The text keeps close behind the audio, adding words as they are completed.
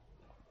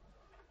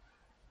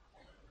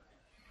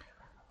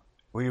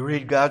We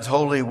read God's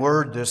holy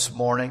word this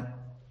morning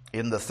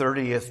in the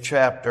 30th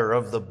chapter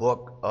of the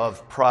book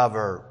of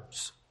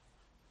Proverbs.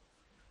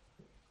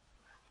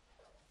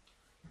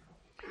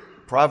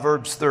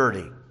 Proverbs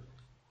 30.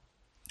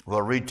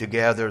 We'll read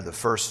together the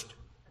first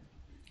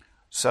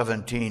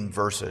 17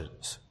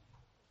 verses.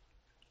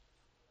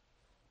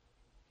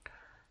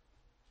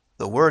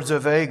 The words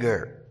of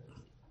Agur,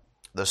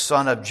 the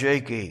son of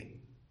Jakeh,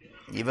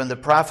 even the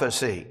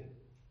prophecy,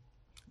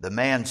 the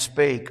man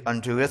spake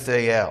unto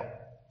Ithael,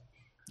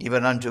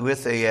 even unto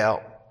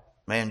Ithael,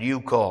 and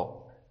you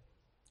call.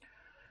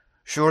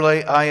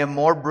 Surely I am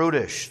more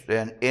brutish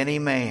than any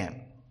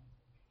man,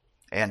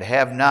 and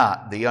have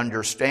not the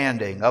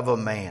understanding of a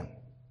man.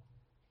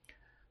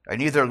 I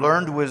neither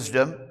learned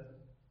wisdom,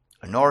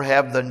 nor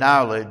have the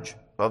knowledge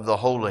of the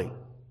holy.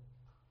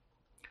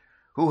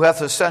 Who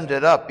hath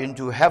ascended up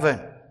into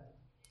heaven,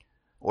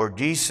 or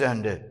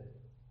descended?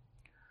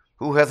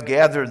 Who hath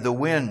gathered the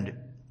wind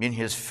in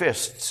his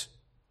fists?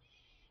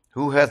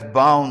 Who hath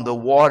bound the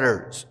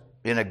waters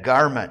in a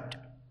garment?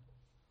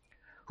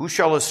 Who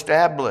shall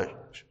establish?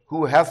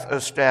 Who hath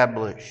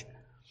established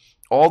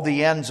all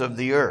the ends of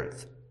the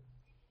earth?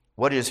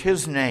 What is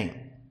his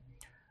name?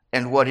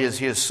 And what is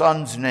his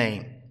son's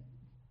name,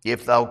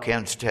 if thou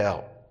canst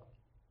tell?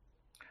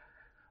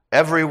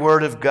 Every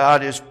word of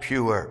God is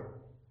pure.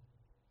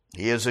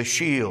 He is a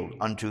shield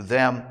unto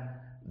them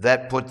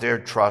that put their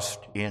trust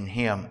in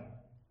him.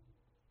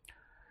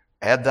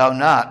 Add thou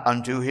not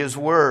unto his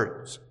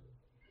words,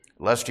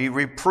 lest he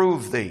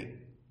reprove thee,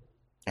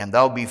 and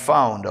thou be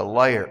found a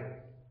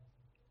liar.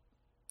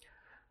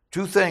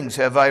 Two things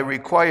have I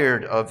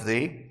required of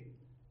thee.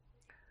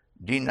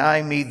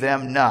 Deny me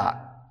them not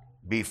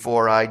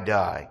before I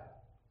die.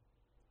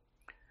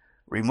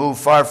 Remove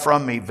far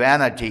from me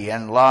vanity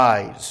and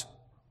lies.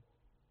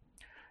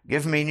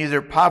 Give me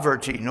neither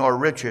poverty nor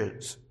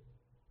riches.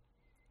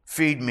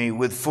 Feed me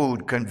with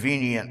food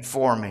convenient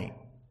for me,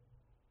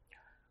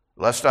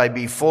 lest I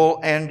be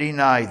full and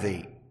deny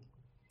thee,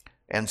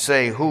 and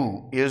say,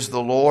 Who is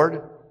the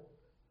Lord?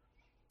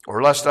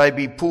 Or lest I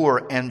be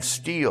poor and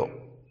steal,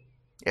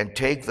 and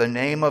take the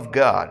name of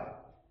God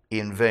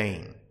in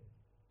vain.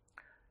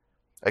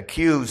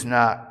 Accuse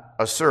not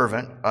a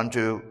servant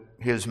unto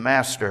his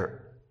master.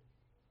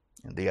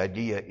 And the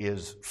idea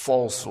is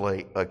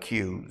falsely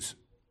accuse.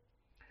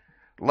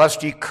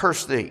 Lest he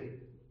curse thee,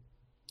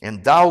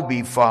 and thou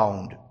be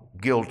found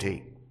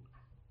guilty.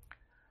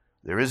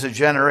 There is a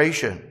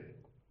generation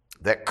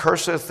that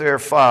curseth their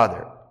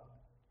father,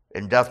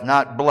 and doth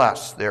not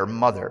bless their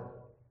mother.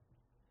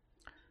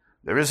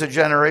 There is a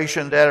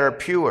generation that are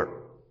pure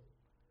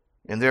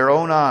in their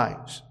own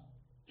eyes,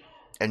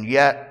 and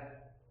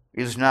yet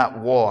is not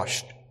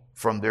washed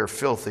from their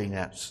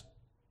filthiness.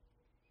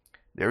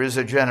 There is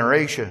a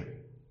generation,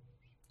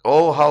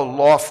 oh, how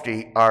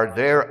lofty are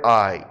their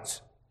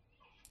eyes,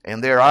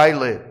 and their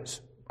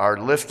eyelids are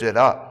lifted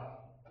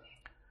up.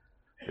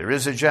 There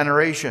is a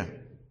generation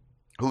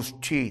whose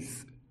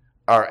teeth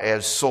are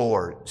as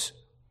swords,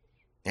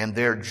 and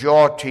their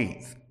jaw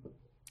teeth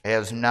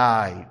as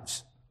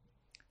knives,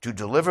 to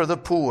deliver the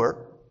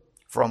poor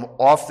from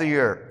off the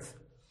earth,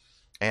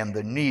 and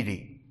the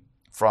needy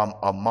from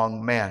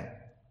among men.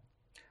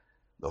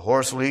 The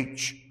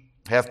horseleech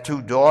hath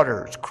two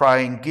daughters,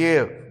 crying,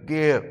 Give,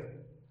 give.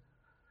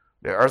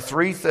 There are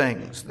three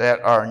things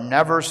that are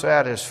never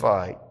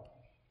satisfied.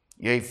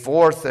 Yea,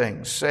 four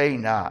things, say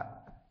not,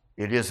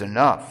 it is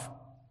enough.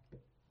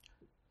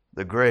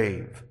 The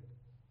grave,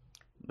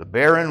 the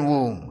barren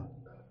womb,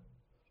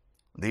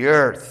 the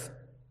earth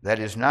that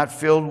is not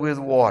filled with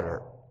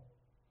water,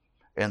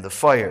 and the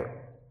fire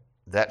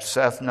that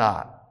saith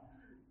not,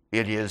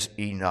 it is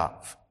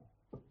enough.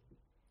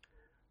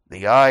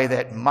 The eye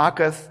that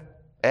mocketh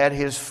at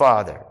his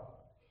father,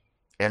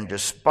 and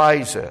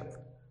despiseth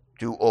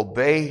to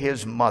obey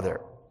his mother,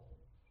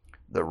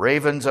 the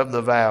ravens of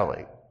the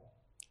valley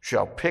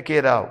shall pick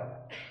it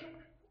out,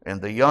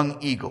 and the young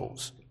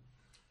eagles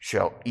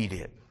shall eat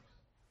it.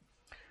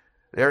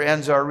 There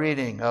ends our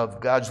reading of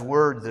God's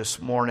word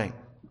this morning.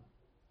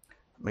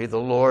 May the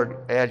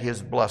Lord add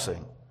his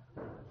blessing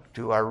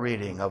to our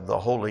reading of the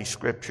Holy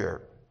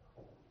Scripture.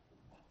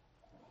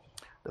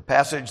 The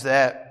passage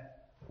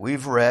that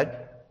we've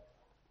read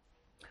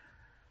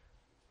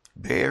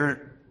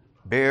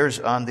bears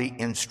on the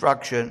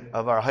instruction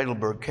of our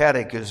Heidelberg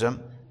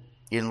Catechism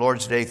in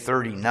Lord's Day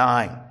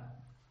 39,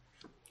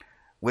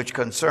 which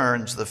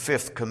concerns the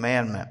fifth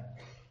commandment.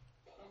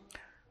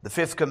 The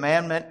fifth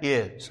commandment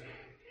is,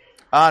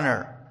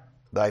 Honor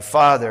thy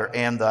father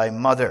and thy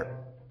mother,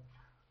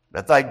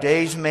 that thy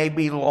days may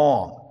be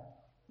long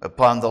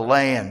upon the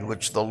land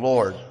which the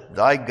Lord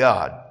thy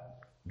God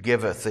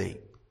giveth thee.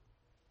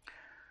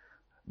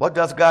 What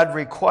doth God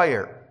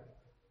require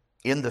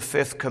in the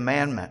fifth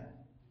commandment?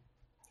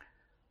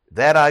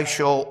 That I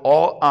show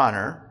all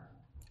honor,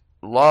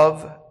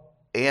 love,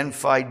 and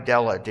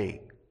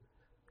fidelity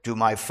to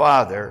my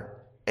father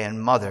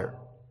and mother,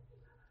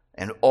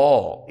 and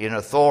all in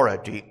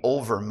authority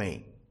over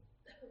me,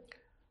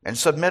 and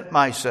submit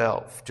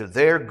myself to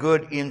their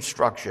good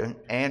instruction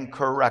and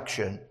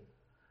correction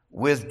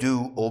with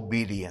due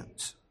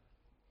obedience,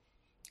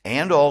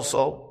 and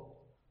also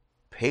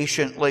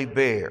patiently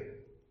bear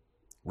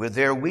with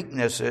their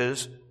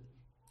weaknesses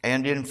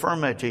and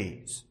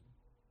infirmities,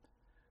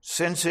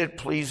 since it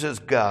pleases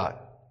God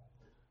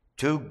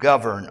to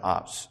govern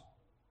us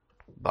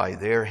by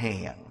their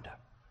hand.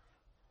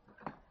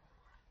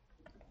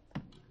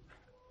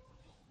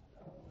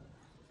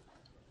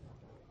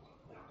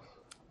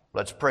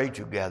 Let's pray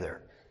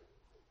together.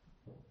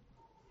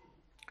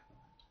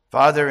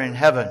 Father in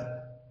heaven,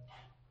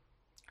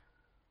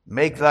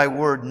 make thy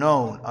word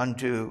known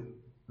unto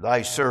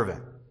thy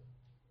servant,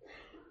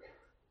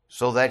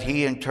 so that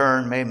he in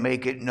turn may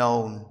make it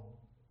known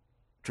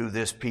to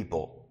this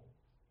people.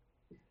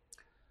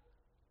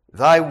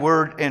 Thy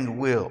word and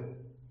will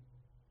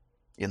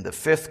in the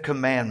 5th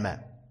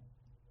commandment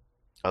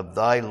of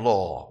thy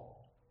law,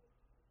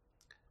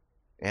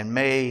 and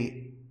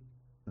may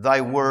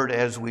thy word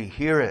as we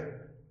hear it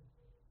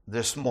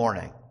this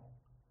morning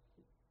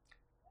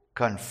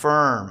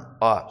confirm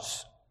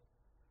us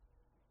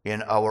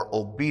in our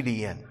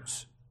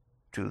obedience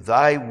to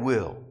thy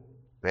will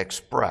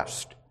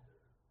expressed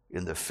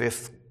in the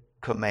 5th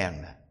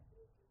commandment.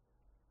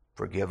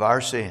 Forgive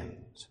our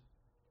sins.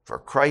 For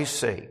Christ's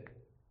sake,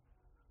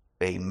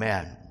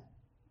 amen.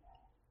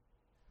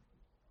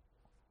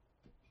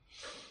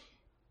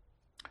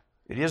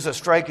 It is a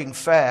striking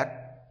fact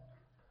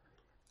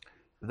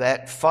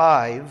that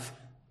 5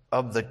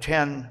 of the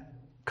 10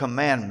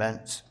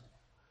 commandments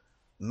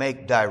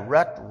make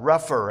direct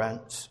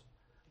reference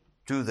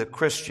to the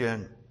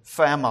Christian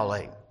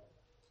family,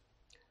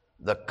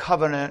 the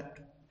covenant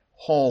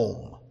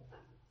home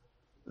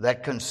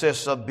that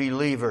consists of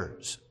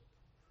believers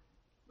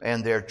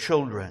and their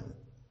children.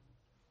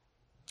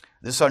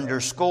 This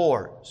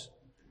underscores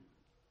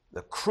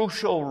the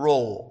crucial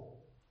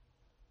role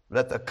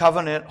that the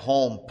covenant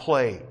home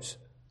plays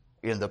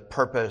in the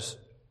purpose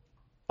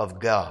of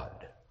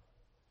God.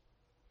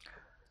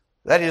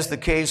 That is the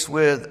case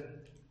with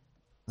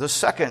the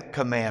 2nd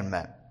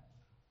commandment,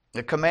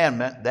 the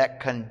commandment that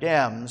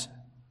condemns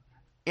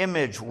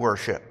image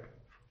worship.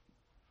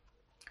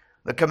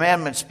 The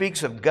commandment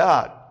speaks of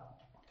God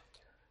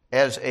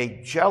as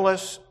a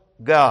jealous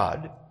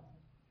God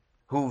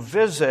who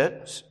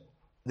visits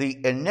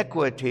the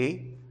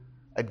iniquity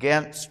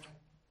against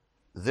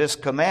this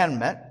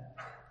commandment,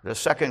 the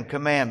 2nd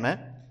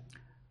commandment,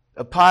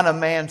 upon a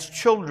man's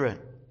children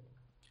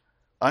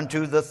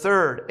unto the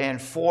 3rd and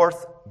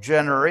 4th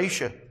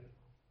generation.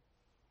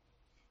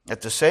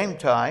 At the same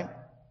time,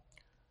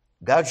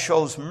 God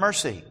shows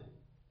mercy.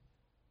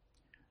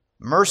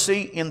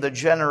 Mercy in the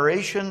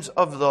generations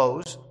of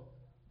those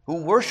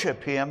who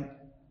worship him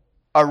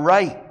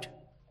aright,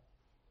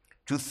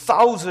 to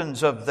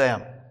thousands of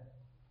them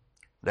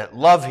that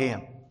love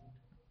him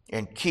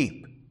and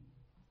keep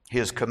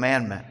his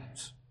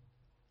commandments.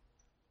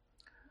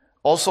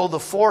 Also, the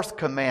 4th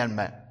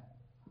commandment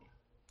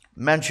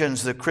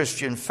mentions the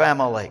Christian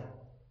family.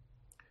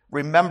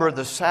 Remember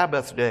the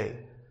Sabbath day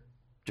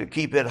to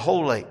keep it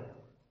holy.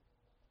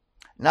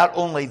 Not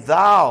only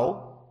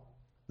thou,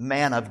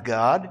 man of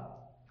God,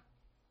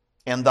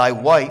 and thy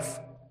wife,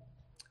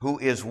 who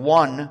is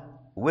one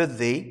with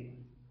thee,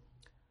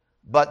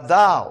 but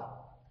thou,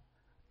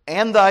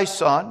 and thy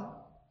son,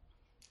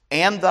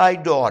 and thy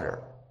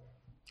daughter,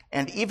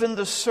 and even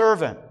the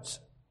servants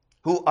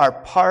who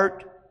are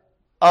part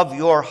of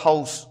your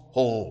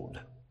household.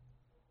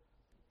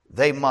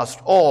 They must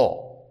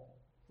all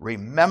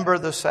remember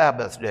the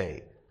Sabbath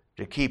day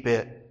to keep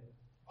it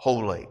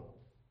holy.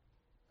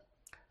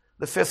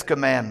 The 5th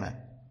commandment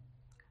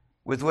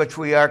with which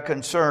we are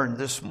concerned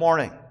this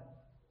morning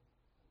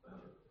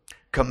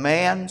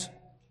commands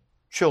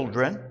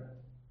children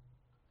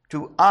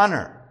to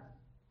honor,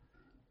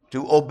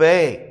 to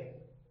obey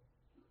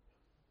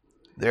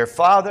their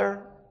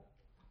father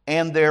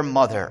and their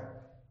mother.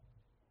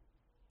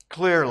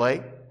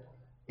 Clearly,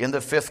 in the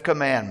 5th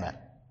commandment,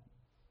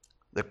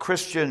 the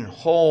Christian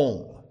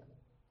home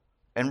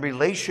and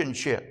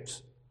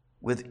relationships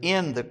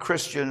within the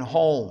Christian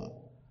home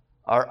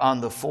are on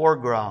the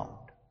foreground.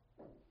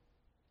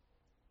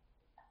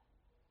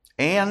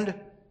 And,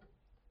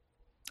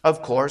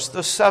 of course,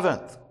 the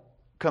 7th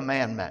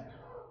commandment,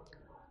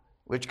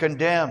 which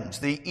condemns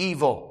the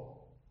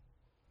evil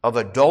of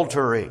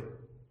adultery.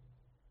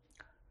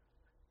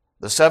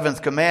 The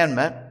 7th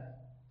commandment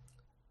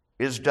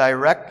is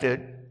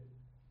directed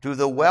to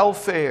the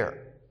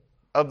welfare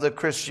of the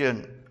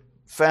Christian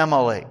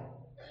family,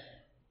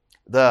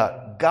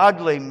 the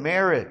godly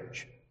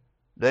marriage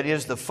that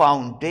is the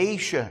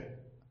foundation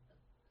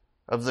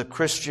of the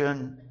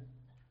Christian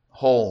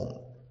home.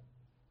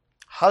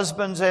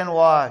 Husbands and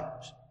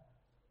wives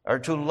are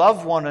to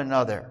love one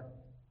another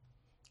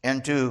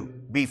and to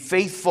be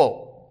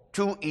faithful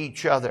to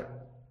each other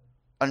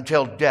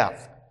until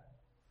death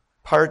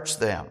parts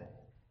them.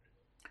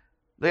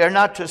 They are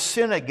not to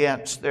sin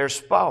against their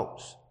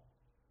spouse.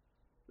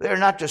 They are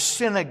not to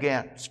sin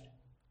against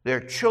their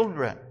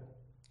children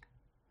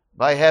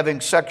by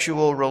having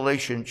sexual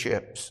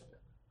relationships,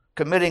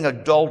 committing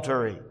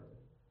adultery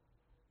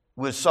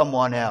with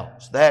someone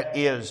else. That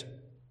is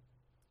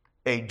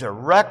a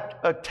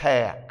direct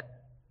attack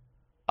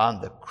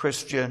on the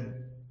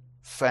Christian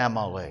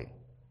family.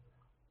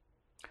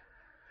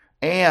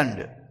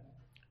 And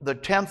the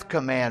 10th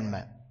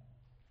commandment.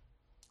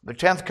 The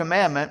 10th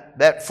commandment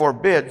that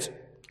forbids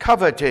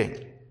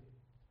coveting.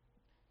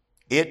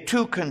 It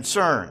too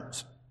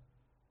concerns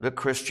the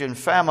Christian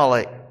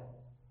family.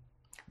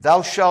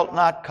 Thou shalt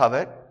not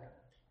covet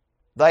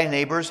thy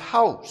neighbor's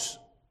house.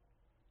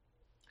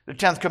 The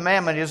 10th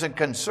commandment isn't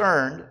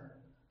concerned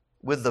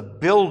with the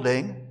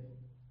building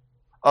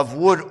of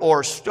wood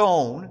or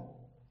stone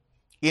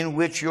in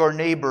which your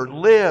neighbor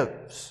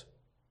lives.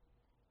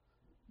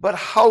 But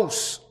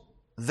house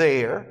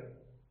there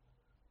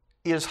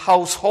is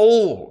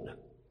household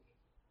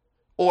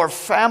or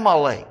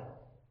family.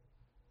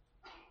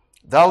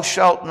 Thou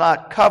shalt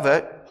not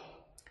covet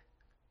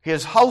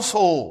his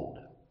household,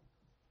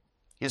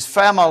 his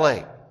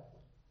family,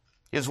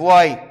 his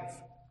wife,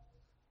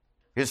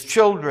 his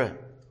children,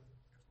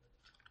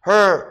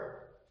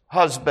 her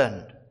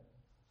husband,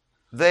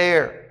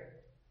 their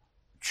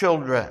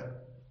children.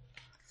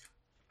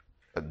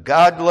 A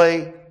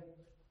godly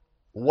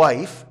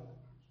wife,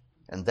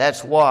 and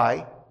that's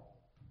why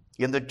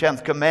in the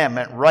 10th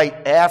commandment,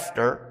 right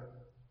after,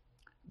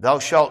 thou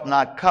shalt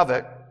not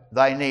covet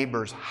thy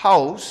neighbor's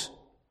house,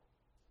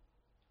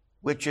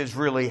 which is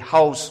really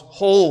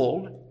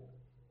household,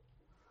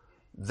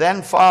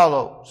 then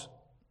follows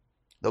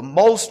the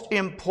most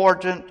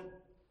important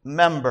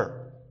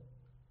member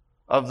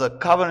of the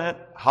covenant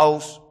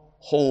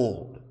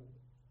household,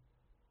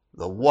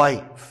 the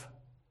wife.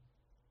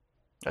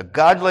 A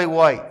godly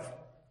wife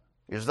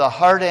is the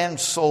heart and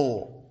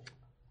soul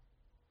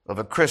of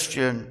a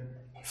Christian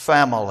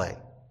family.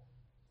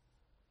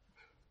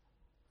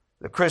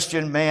 The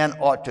Christian man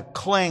ought to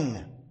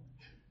cling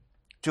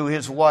to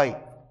his wife.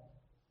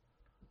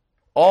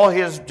 All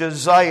his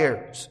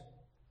desires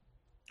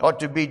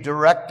ought to be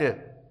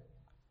directed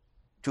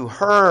to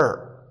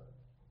her.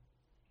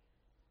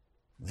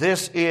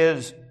 This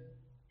is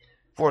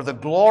for the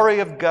glory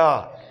of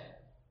God,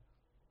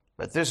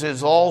 but this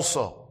is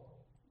also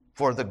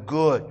for the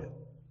good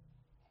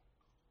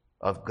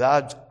of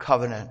God's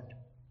covenant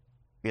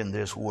in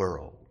this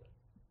world.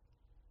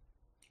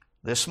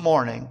 This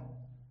morning,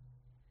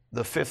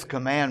 the 5th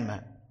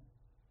commandment.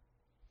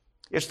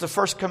 It's the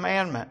first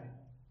commandment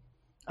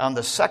on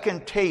the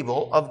second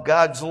table of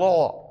God's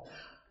law.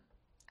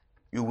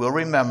 You will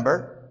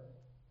remember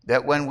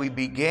that when we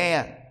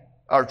began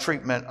our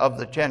treatment of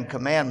the 10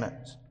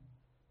 commandments,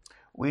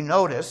 we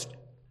noticed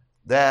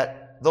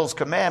that those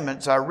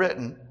commandments are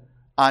written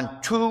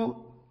on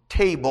 2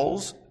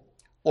 tables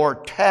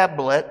or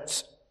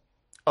tablets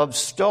of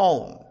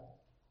stone.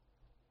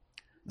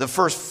 The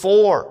first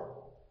 4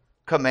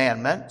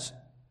 commandments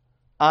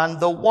on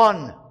the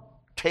 1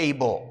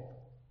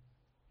 table.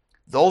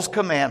 Those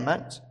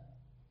commandments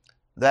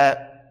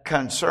that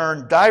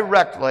concern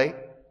directly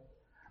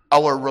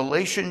our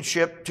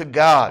relationship to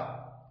God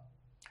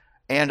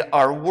and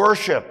our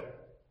worship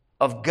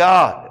of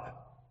God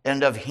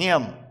and of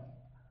Him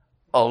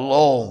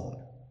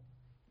alone.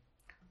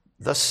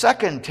 The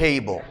second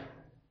table,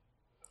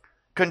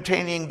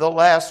 containing the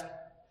last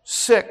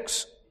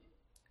 6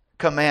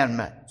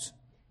 commandments,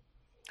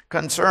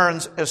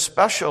 concerns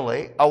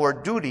especially our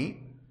duty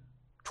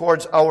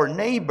towards our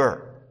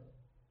neighbor.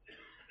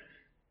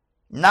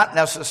 Not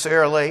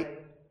necessarily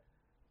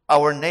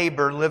our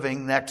neighbor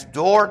living next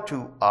door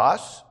to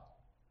us,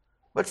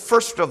 but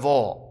first of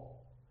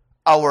all,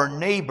 our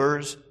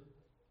neighbors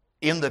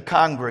in the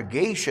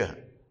congregation.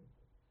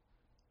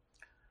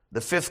 The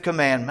 5th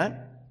commandment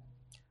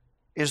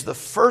is the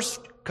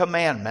first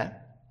commandment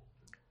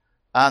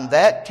on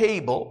that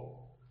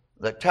table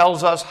that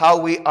tells us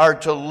how we are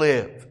to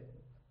live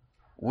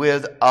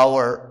with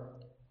our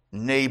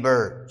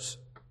neighbors.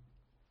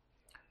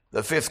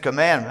 The 5th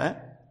commandment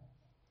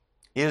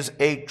is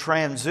a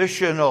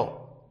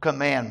transitional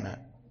commandment.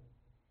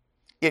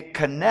 It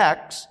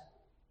connects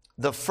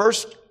the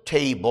first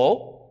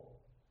table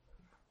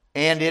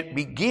and it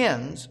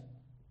begins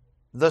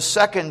the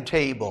second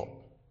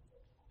table.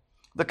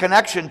 The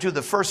connection to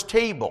the first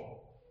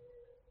table,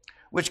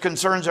 which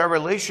concerns our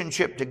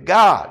relationship to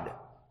God,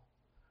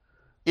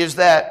 is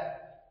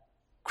that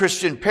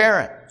Christian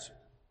parents,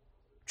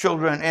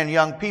 children and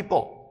young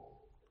people,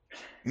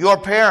 your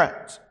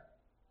parents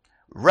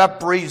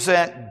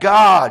represent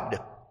God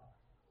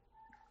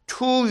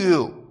to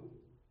you.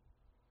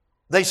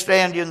 They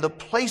stand in the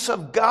place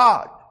of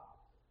God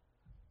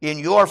in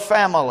your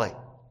family.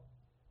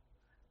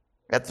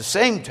 At the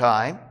same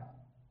time,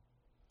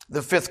 the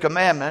 5th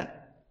commandment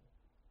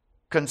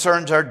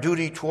concerns our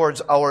duty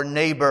towards our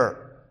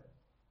neighbor.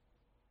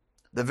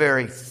 The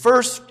very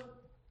first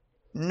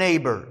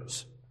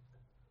neighbors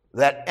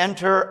that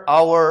enter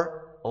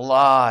our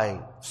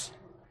lives.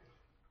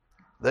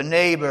 The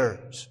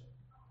neighbors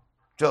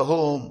to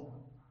whom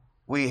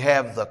we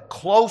have the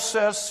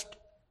closest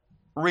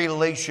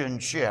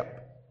relationship.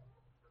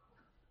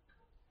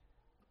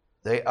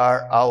 They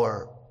are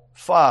our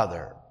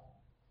father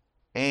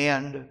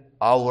and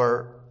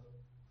our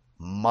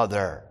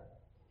mother.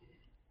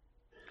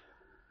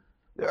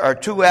 There are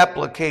two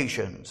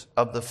applications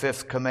of the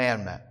fifth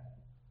commandment.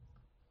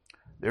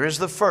 There is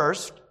the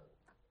first,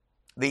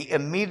 the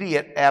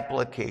immediate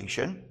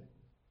application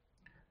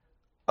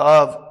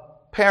of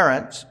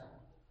parents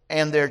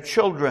and their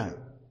children.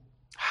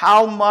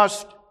 How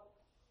must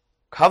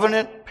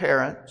covenant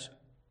parents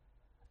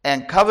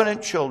and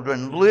covenant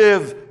children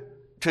live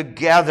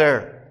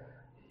together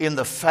in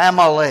the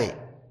family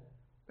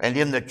and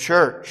in the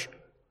church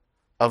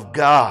of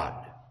God?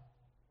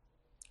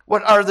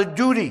 What are the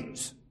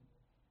duties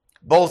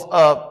both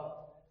of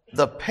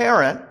the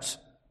parents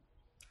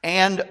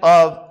and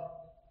of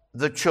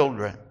the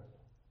children?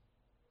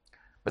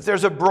 But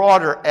there's a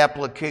broader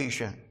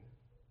application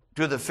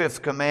to the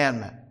fifth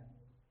commandment.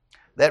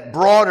 That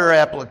broader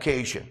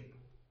application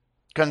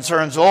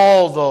concerns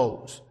all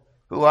those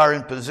who are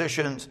in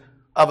positions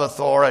of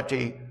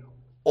authority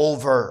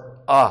over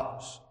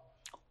us.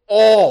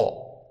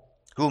 All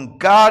whom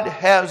God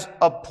has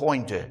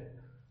appointed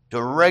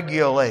to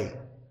regulate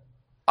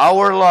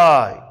our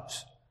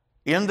lives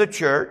in the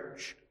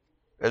church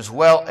as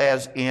well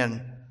as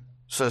in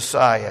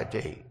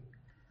society.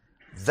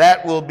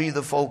 That will be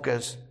the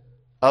focus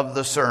of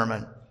the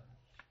sermon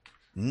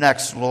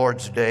next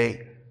Lord's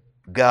Day,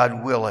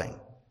 God willing.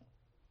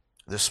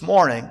 This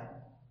morning,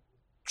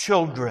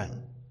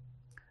 children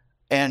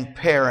and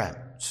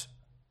parents.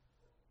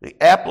 The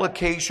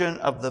application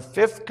of the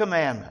fifth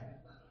commandment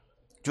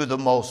to the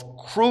most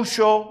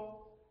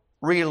crucial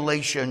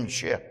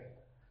relationship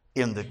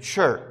in the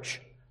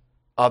church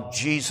of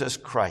Jesus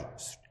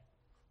Christ.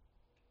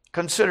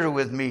 Consider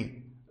with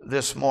me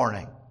this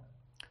morning,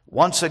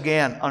 once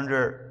again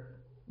under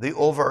the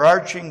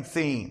overarching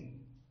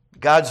theme,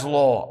 God's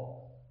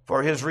law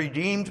for his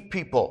redeemed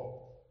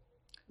people.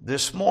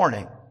 This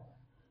morning,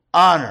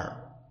 honor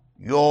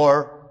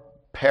your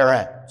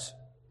parents.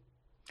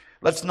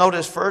 Let's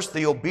notice first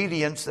the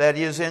obedience that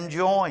is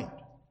enjoined.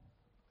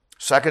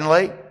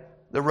 Secondly,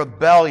 the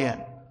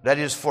rebellion that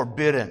is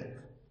forbidden.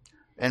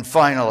 And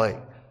finally,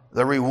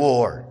 the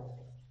reward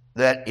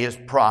that is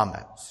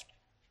promised.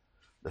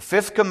 The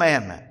fifth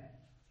commandment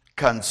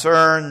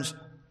concerns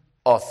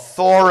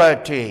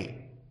authority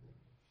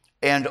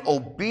and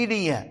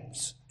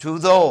obedience to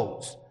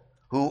those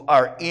who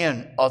are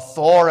in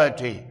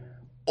authority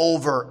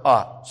over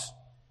us.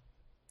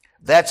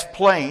 That's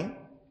plain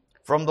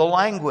from the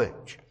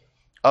language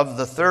of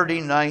the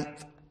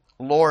 39th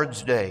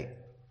Lord's Day.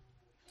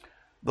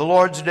 The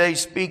Lord's Day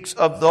speaks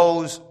of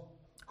those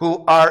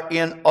who are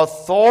in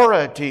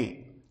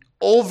authority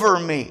over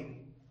me.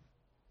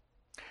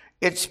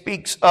 It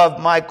speaks of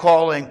my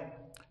calling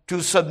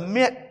to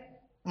submit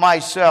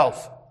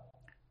myself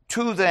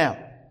to them.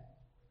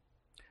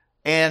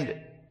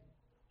 And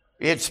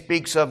it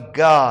speaks of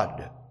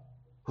God,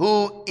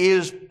 who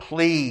is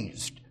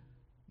pleased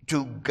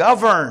to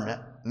govern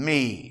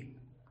me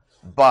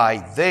by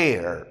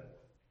their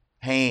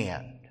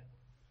hand.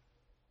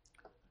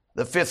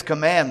 The fifth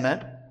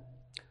commandment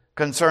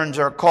concerns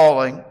our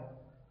calling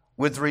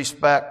with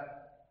respect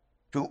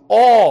to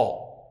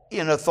all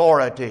in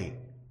authority,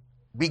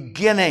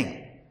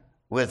 beginning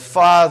with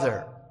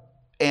father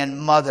and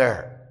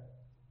mother.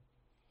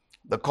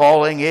 The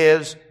calling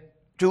is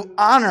to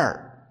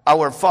honor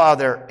our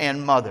father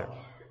and mother.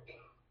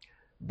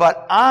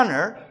 But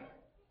honor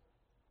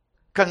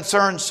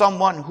concerns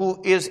someone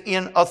who is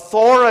in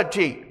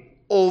authority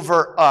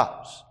over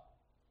us.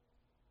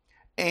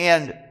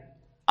 And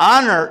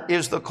honor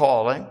is the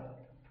calling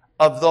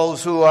of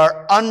those who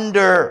are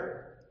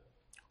under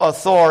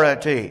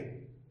authority.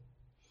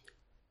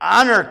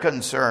 Honor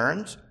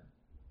concerns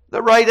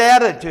the right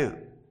attitude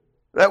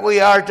that we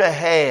are to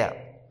have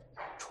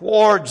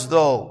towards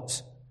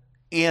those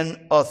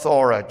in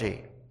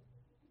authority.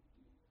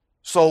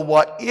 So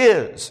what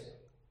is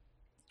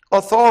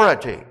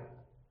authority?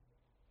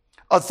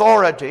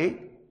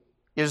 Authority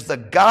is the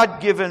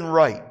God-given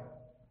right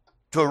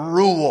to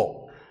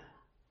rule,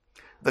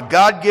 the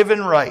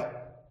God-given right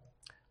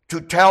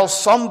to tell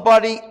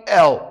somebody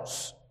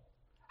else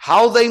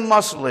how they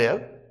must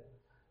live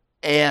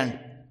and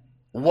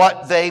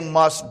what they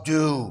must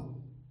do.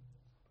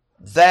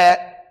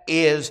 That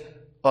is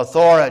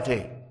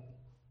authority.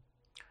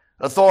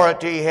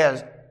 Authority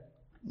has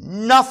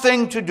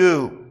nothing to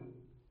do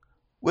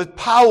with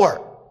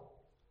power.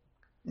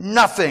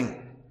 Nothing.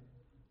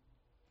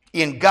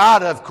 In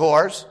God, of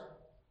course,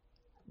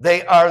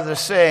 they are the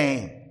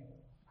same.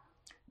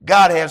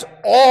 God has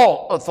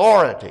all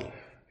authority,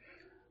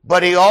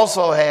 but he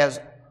also has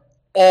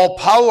all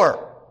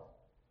power.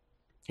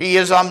 He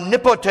is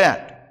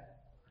omnipotent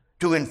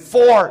to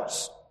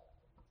enforce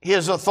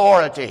his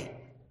authority.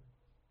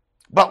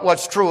 But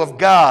what's true of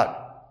God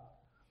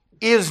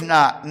is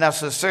not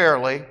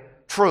necessarily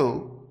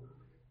true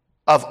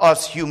of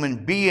us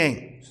human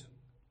beings.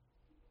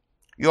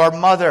 Your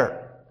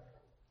mother,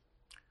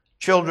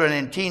 children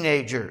and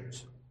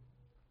teenagers,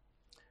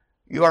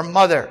 your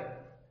mother,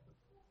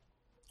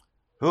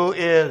 who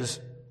is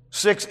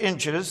 6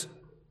 inches,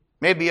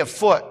 maybe a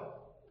foot,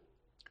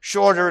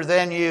 shorter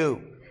than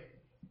you,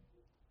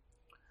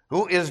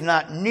 who is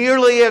not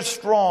nearly as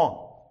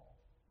strong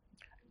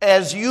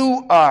as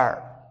you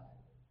are,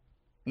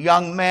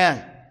 young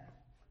men.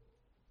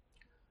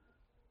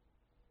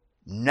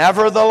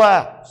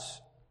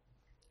 Nevertheless,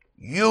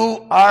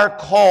 you are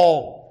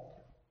called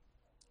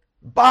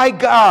by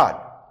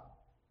God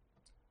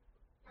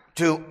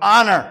to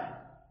honor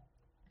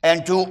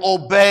and to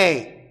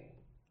obey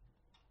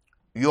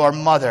your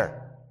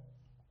mother.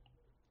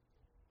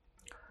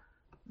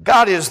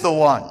 God is the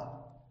one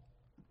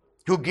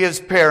who gives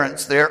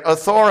parents their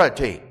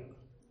authority.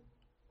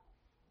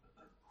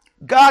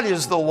 God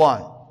is the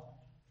one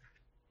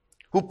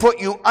who put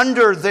you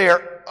under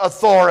their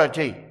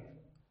authority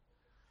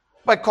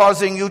by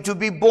causing you to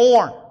be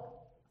born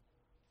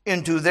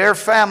into their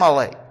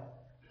family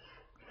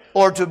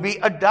or to be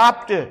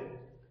adopted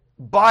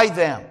by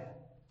them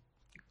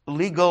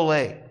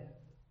legally.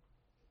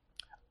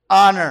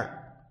 Honor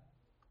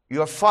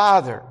your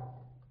father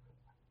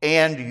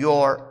and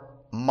your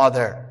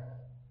mother.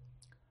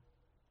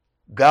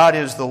 God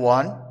is the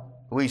one,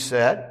 we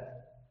said,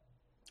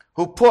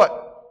 who put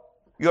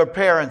your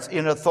parents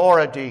in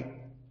authority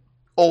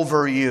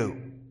over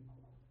you.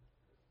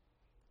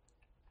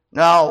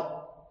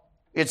 Now,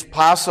 it's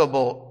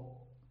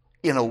possible,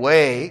 in a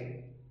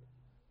way,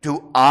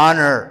 to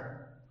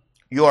honor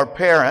your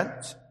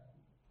parents,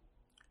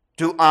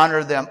 to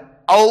honor them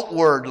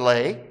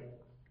outwardly,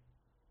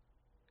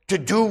 to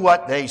do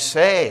what they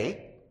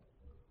say,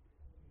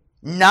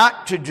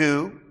 not to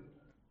do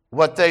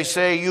what they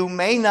say you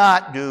may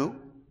not do,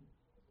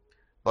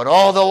 but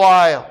all the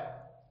while,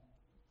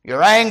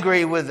 you're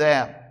angry with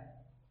them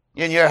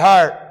in your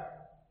heart.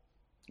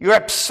 You're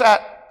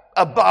upset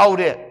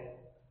about it,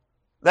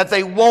 that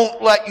they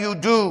won't let you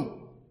do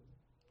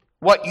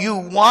what you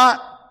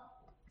want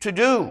to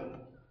do.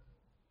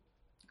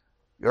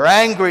 You're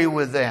angry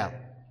with them,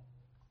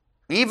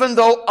 even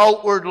though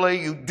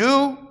outwardly you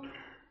do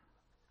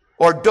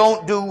or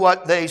don't do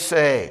what they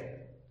say.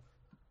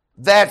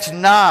 That's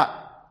not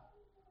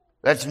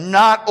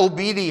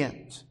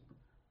obedience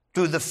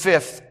to the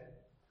fifth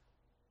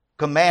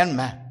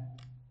commandment.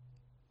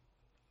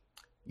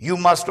 You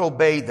must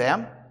obey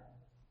them,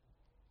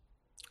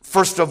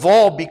 first of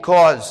all,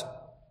 because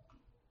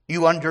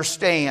you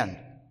understand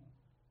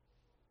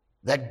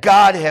that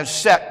God has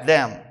set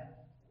them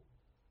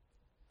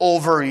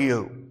over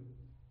you.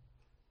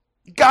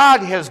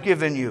 God has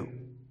given you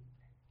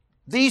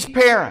these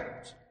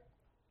parents,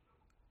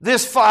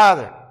 this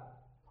father,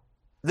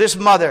 this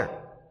mother,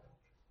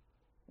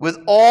 with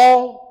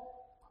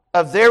all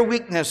of their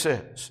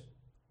weaknesses.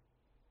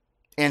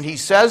 And he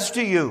says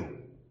to you,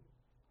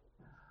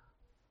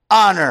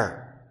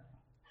 honor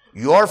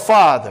your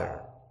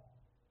father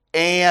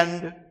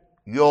and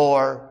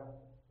your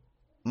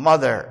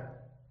mother.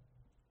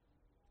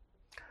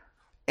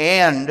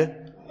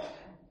 And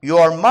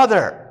your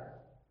mother,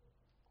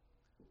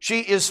 she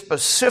is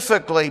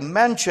specifically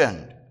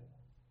mentioned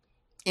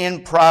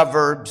in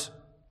Proverbs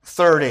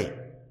 30.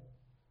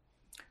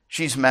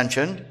 She's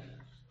mentioned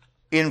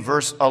in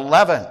verse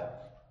 11.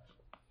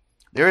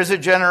 There is a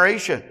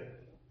generation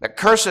that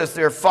curseth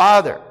their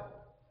father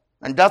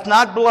and doth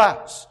not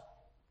bless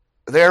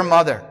their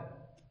mother.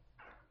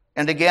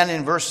 And again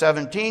in verse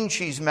 17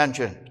 she's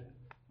mentioned.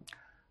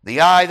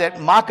 The eye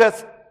that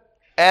mocketh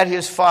at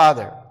his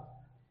father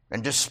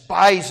and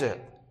despiseth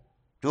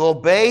to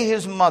obey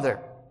his mother,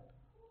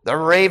 the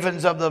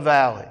ravens of the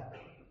valley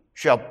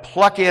shall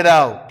pluck it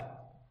out,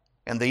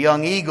 and the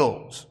young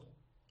eagles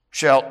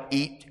shall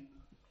eat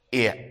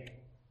it.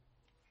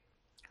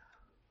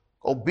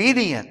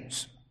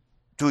 Obedience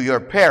to your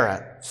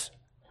parents,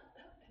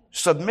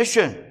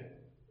 submission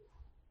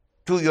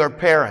to your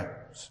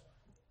parents.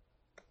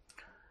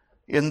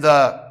 In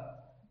the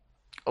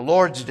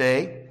Lord's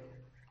Day,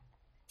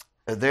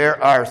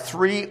 there are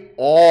 3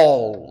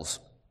 alls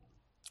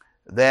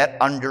that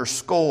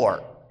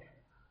underscore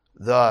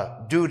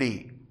the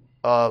duty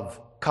of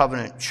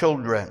covenant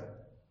children.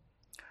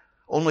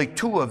 Only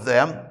 2 of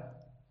them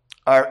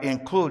are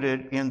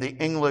included in the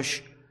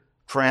English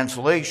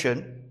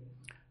translation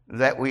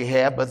that we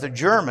have, but the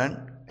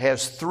German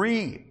has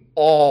 3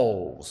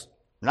 alls,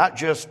 not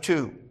just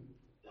 2,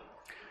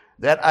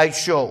 that I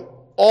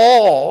show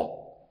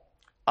all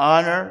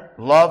honor,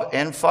 love,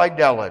 and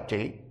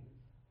fidelity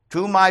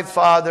to my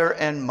father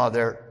and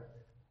mother,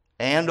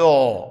 and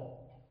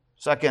all,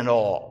 second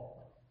all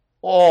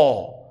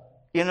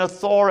in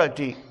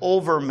authority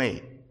over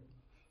me,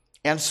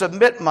 and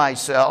submit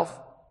myself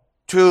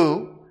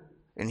to,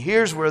 and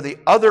here's where the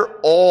other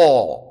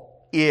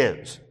all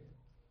is,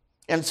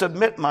 and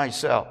submit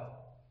myself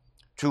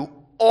to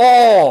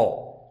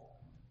all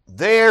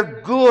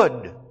their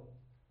good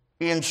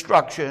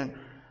instruction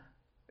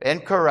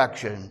and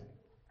correction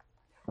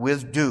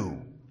with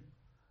due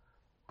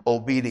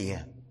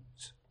obedience.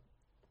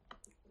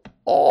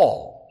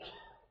 All.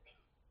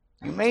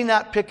 You may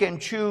not pick and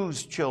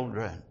choose,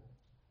 children.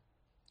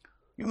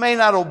 You may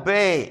not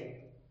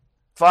obey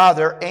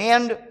father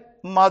and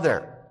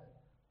mother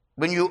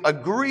when you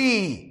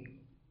agree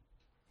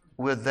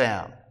with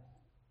them.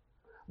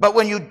 But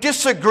when you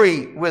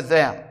disagree with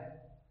them,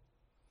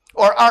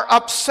 or are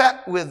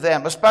upset with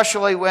them,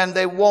 especially when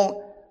they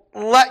won't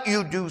let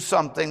you do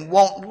something,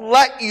 won't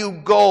let you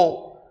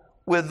go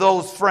with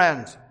those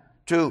friends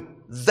to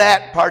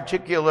that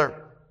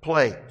particular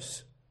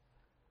place,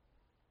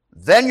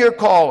 then your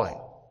calling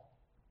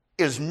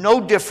is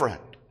no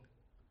different.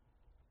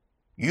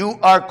 You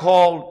are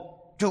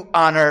called to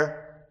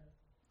honor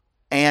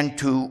and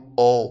to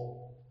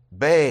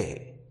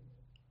obey.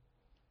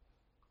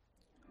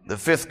 The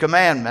fifth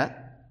commandment,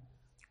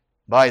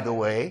 by the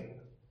way,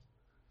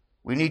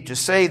 we need to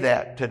say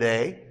that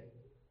today,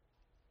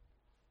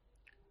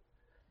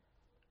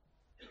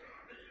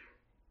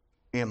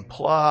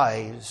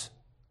 implies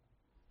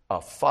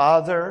a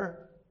father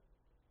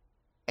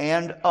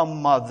and a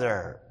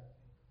mother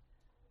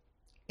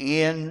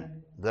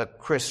in the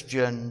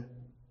Christian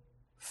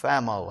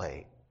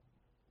family.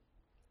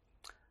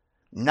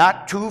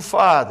 Not two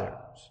fathers,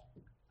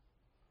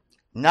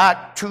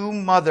 not two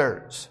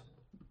mothers,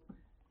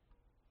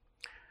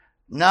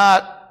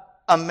 not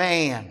a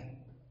man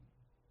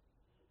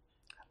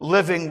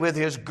living with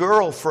his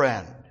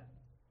girlfriend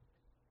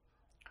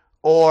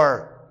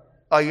or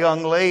a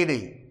young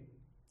lady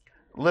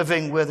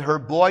living with her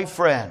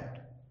boyfriend.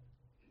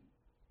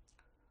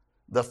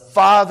 The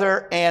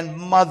father and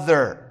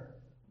mother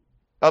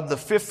of the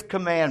fifth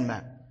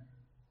commandment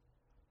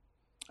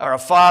are a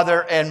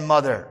father and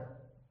mother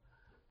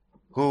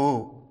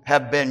who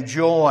have been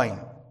joined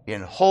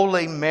in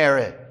holy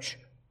marriage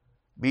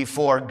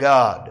before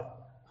God,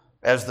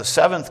 as the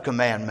seventh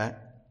commandment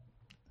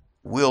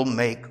will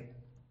make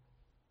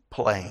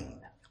plain.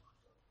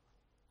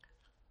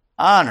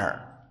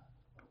 Honor.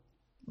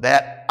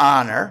 That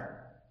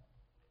honor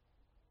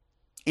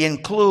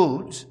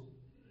includes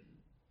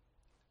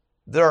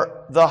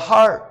the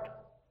heart,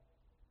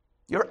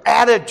 your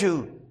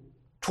attitude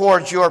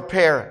towards your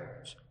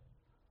parents.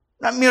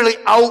 Not merely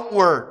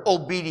outward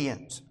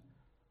obedience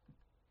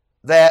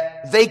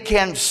that they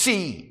can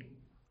see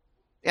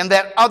and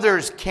that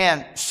others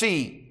can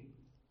see.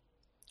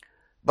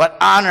 But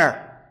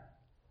honor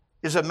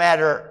is a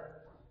matter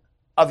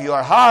of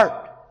your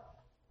heart.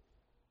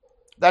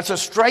 That's a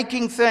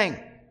striking thing.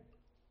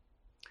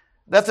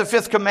 That the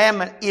fifth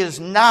commandment is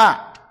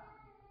not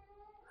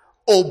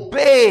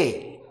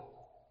obey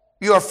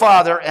your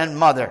father and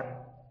mother.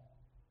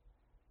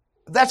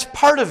 That's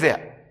part of it.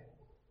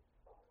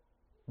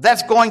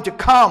 That's going to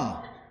come.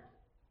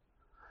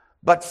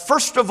 But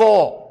first of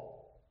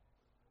all,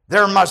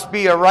 there must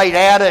be a right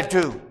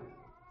attitude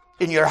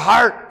in your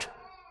heart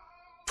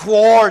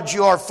towards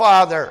your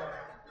father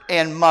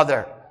and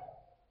mother.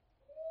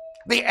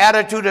 The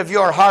attitude of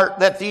your heart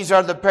that these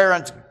are the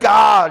parents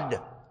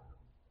God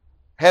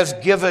has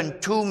given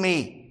to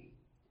me.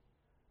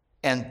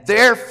 And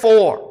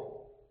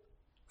therefore,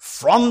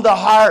 from the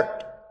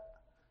heart,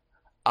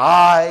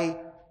 I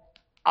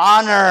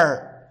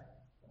honor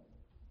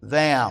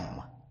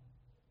them.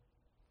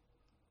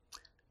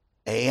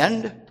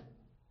 And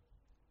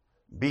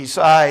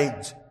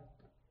besides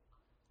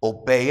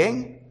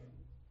obeying,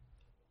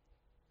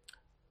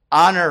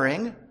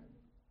 honoring,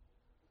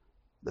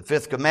 the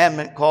fifth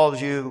commandment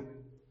calls you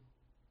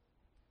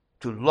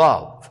to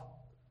love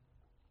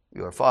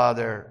your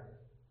father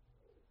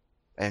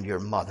and your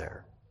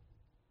mother.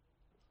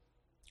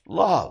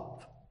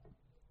 Love.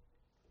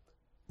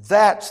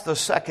 That's the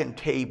second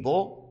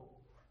table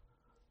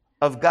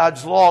of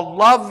God's law.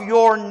 Love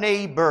your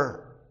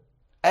neighbor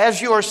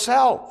as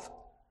yourself,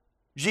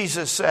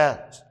 Jesus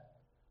says.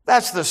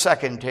 That's the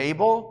second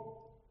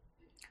table.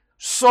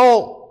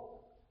 So,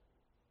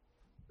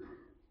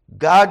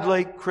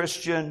 godly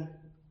Christian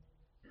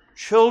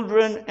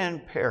children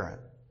and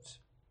parents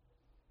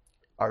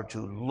are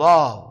to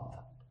love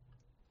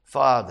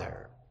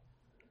father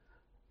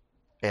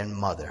and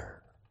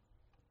mother.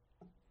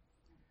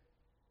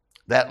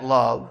 That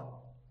love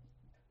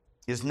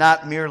is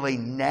not merely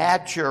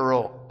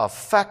natural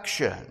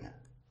affection.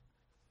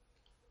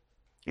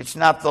 It's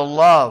not the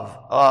love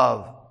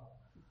of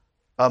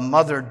a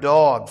mother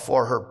dog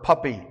for her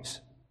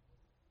puppies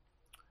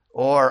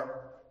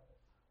or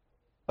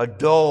a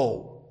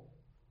doe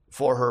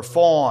for her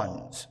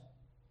fawns.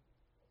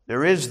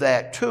 There is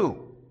that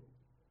too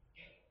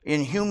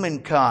in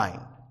humankind,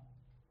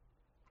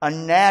 a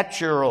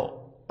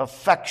natural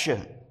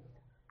affection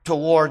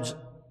towards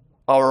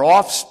our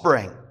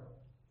offspring.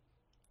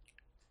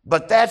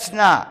 But that's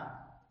not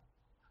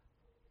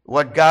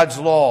what God's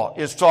law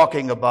is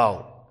talking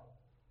about.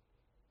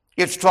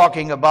 It's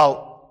talking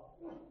about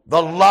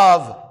the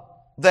love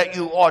that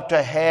you ought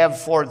to have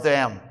for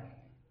them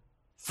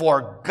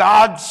for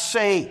God's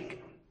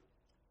sake.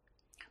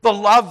 The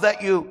love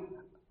that you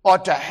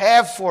ought to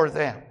have for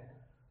them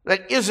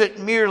that isn't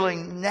merely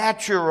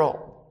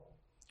natural,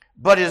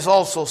 but is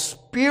also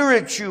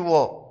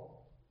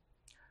spiritual.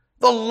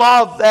 The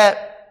love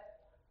that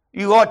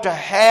you ought to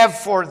have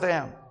for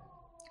them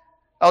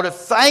out of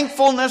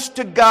thankfulness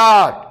to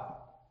God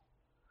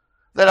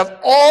that of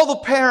all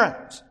the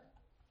parents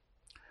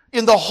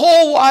in the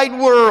whole wide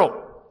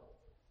world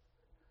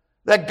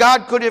that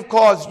God could have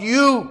caused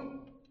you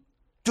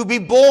to be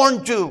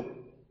born to,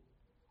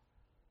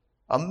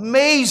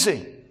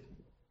 amazing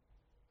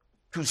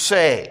to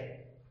say,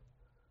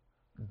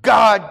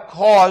 God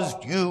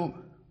caused you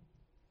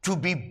to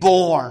be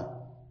born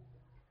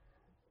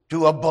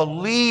to a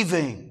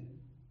believing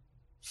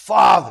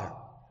father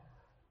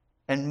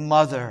and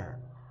mother.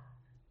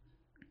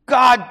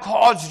 God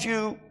caused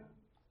you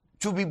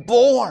to be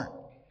born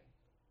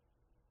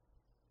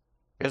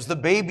as the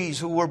babies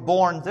who were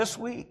born this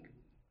week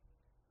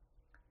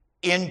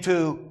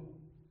into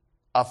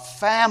a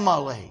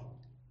family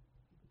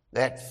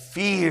that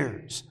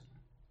fears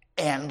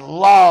and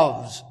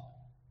loves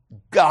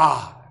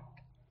God.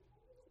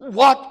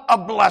 What a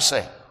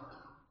blessing.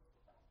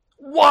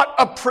 What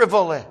a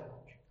privilege.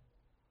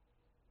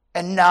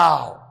 And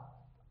now,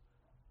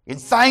 in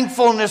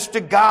thankfulness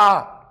to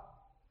God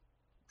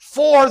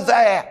for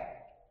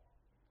that,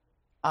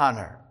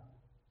 honor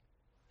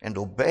and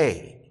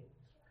obey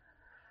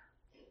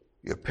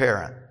your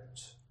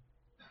parents.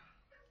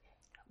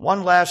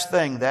 One last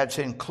thing that's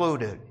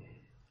included: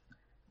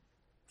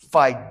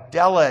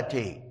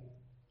 fidelity.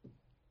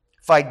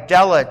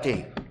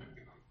 Fidelity,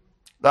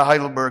 the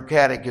Heidelberg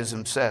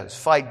Catechism says.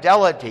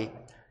 Fidelity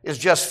is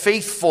just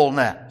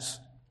faithfulness.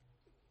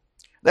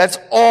 That's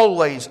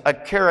always a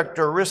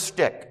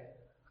characteristic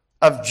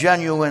of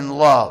genuine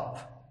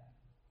love.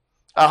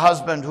 A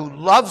husband who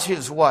loves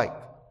his wife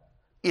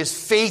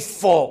is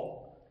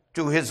faithful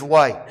to his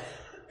wife.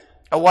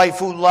 A wife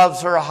who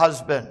loves her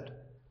husband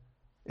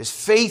is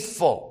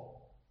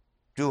faithful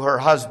to her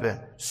husband.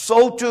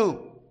 So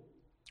too,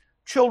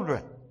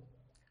 children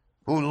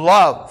who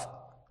love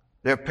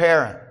their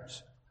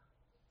parents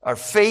are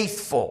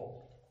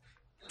faithful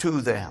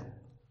to them.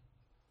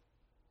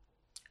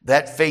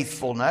 That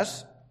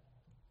faithfulness,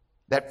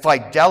 that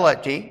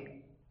fidelity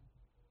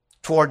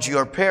towards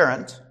your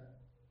parents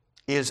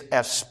is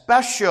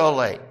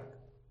especially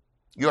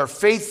your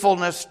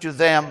faithfulness to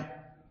them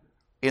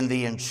in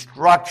the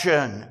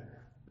instruction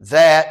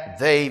that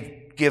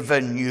they've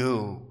given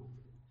you.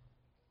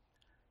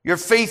 You're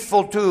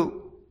faithful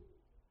to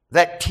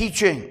that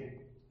teaching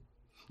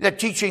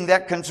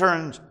that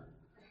concerns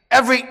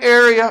every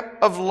area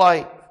of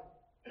life.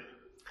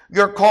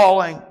 Your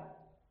calling,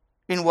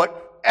 in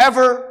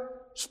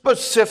whatever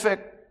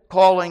specific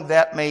calling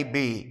that may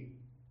be.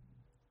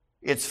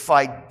 It's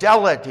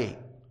fidelity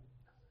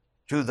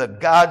to the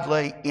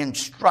godly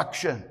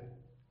instruction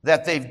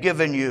that they've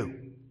given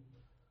you.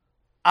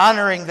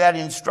 Honoring that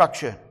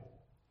instruction.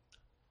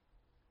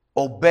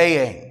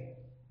 Obeying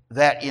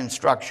that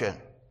instruction.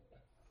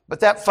 But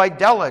that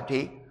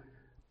fidelity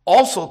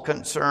also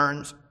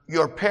concerns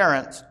your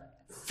parents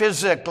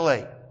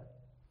physically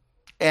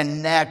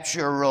and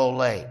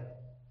naturally.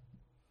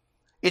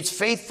 It's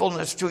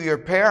faithfulness to your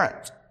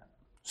parents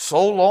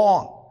so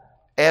long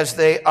as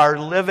they are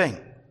living.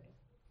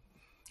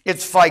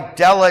 It's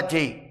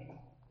fidelity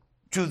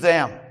to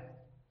them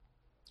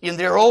in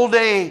their old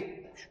age,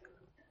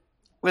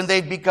 when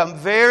they become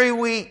very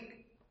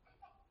weak,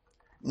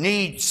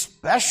 need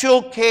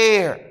special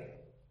care,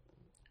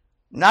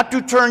 not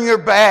to turn your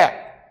back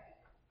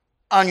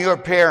on your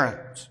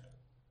parents,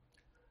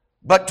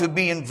 but to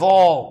be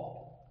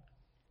involved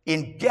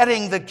in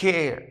getting the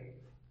care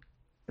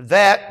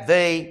that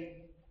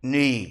they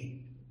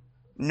need,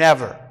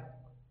 never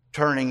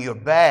turning your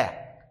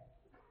back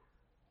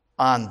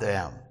on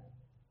them.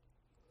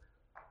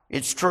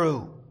 It's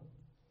true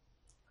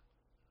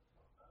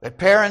that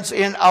parents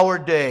in our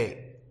day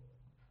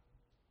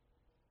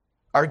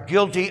are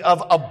guilty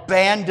of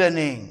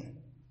abandoning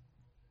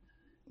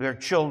their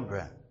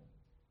children.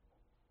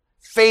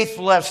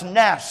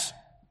 Faithlessness,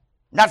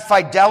 not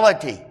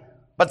fidelity,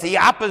 but the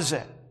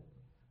opposite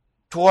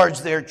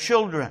towards their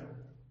children.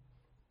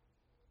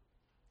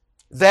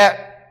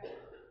 That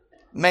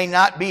may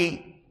not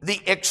be the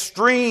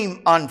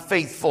extreme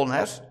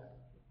unfaithfulness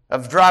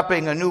of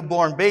dropping a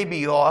newborn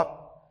baby off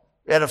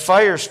at a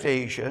fire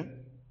station,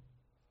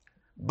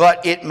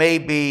 but it may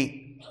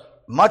be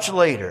much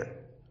later,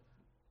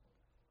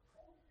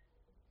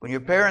 when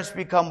your parents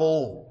become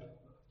old,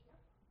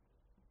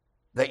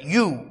 that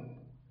you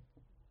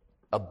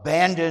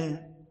abandon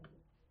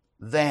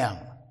them.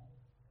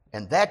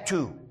 And that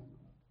too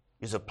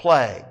is a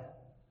plague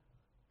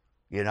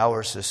in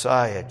our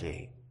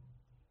society.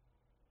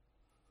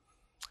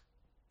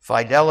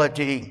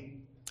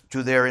 Fidelity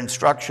to their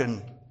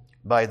instruction,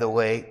 by the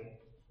way,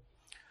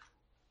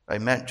 I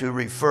meant to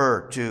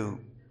refer to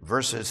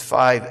verses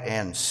 5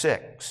 and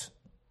 6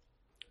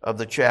 of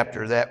the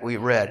chapter that we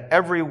read.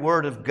 Every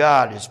word of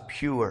God is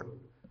pure.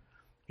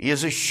 He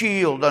is a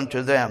shield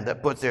unto them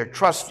that put their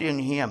trust in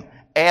him.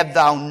 Add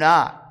thou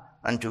not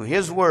unto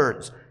his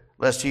words,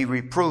 lest he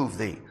reprove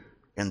thee,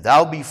 and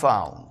thou be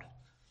found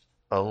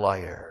a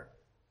liar.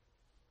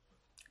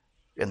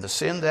 And the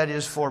sin that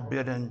is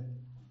forbidden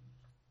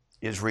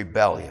is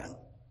rebellion.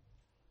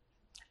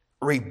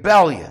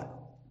 Rebellion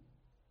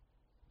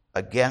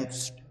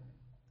against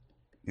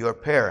your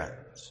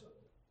parents.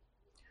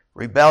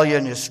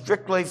 Rebellion is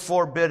strictly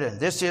forbidden.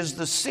 This is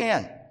the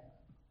sin,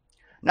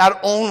 not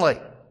only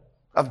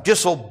of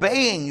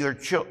disobeying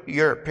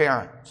your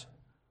parents,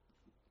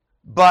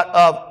 but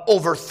of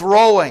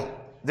overthrowing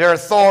their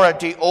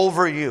authority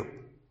over you,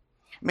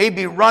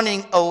 maybe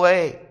running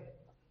away,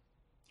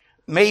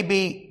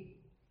 maybe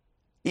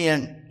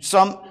in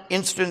some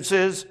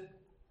instances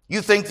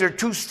you think they're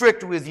too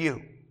strict with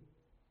you,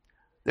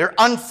 they're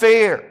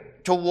unfair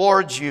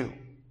towards you,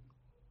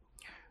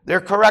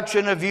 their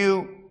correction of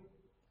you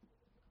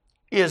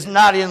is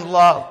not in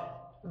love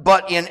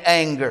but in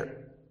anger.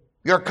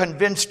 You're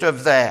convinced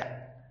of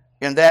that,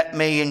 and that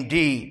may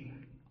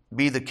indeed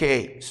be the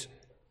case.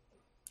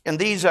 And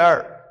these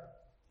are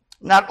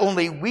not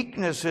only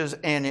weaknesses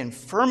and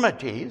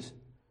infirmities,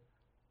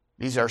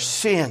 these are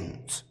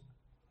sins.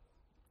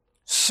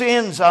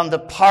 Sins on the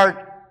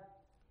part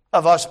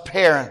of us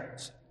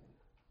parents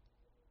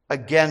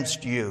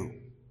against you.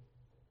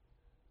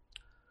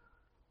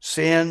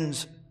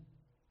 Sins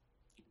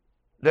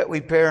that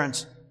we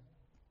parents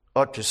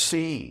ought to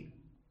see.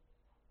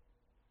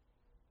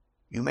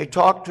 You may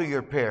talk to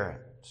your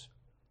parents.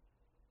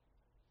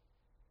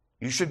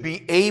 You should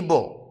be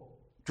able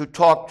to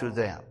talk to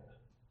them.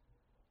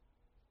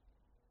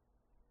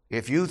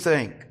 If you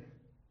think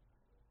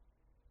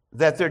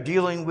that they're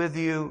dealing with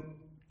you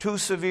too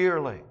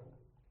severely,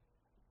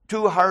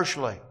 too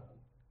harshly,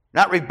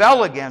 not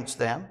rebel against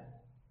them,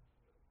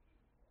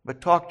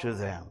 but talk to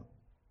them.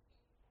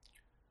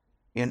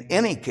 In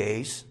any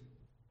case,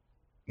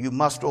 you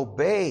must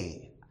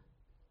obey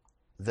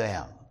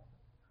them.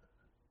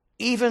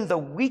 Even the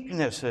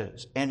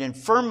weaknesses and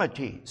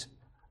infirmities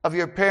of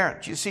your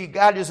parents. You see,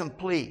 God isn't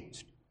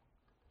pleased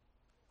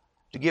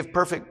to give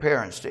perfect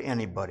parents to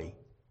anybody.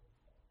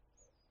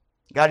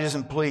 God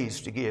isn't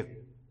pleased to give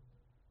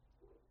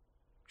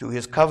to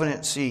his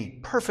covenant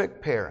seed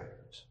perfect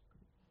parents.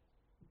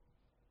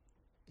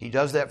 He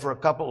does that for a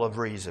couple of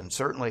reasons.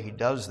 Certainly he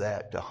does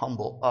that to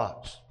humble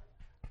us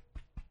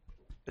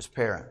as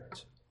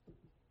parents.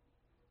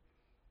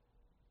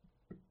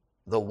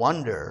 The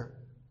wonder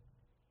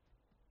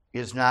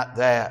is not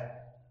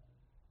that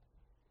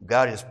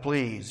God is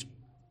pleased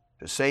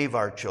to save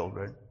our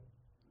children,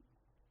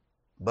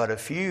 but a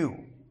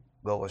few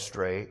go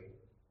astray.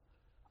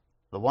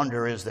 The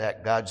wonder is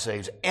that God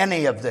saves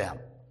any of them,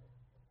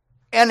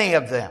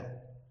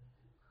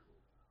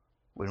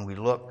 when we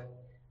look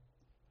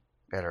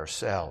at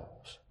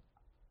ourselves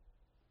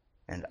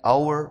and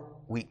our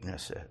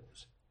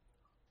weaknesses.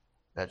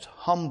 That's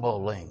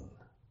humbling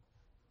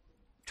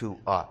to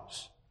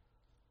us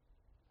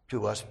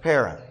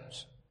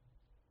parents.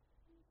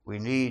 We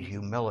need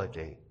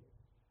humility.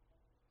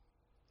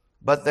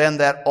 But then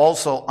that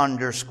also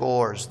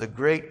underscores the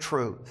great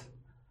truth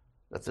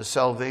that the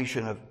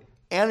salvation of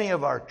any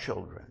of our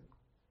children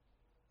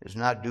is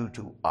not due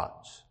to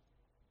us,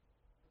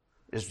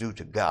 is due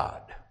to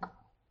God.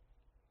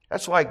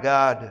 That's why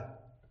God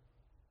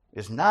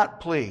is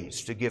not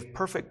pleased to give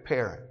perfect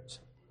parents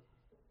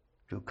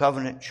to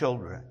covenant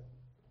children,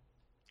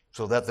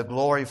 so that the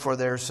glory for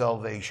their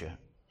salvation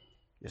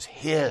is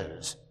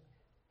his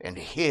and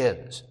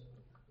his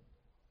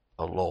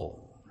alone.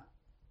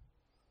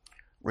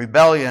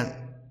 Rebellion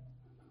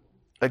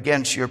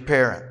against your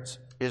parents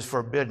is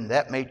forbidden.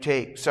 That may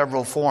take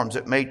several forms.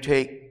 It may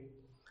take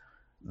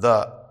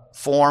the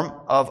form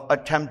of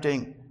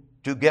attempting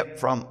to get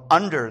from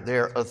under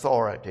their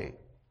authority,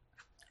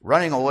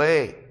 running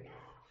away,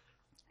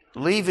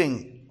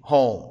 leaving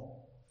home.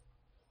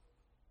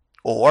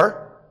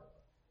 Or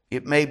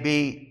it may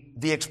be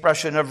the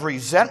expression of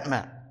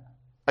resentment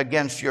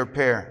against your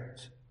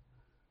parents.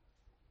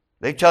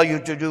 They tell you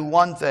to do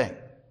one thing,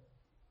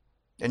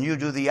 and you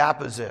do the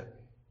opposite.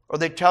 Or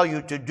they tell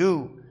you to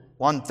do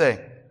one thing,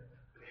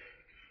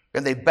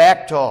 and they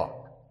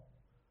backtalk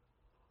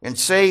and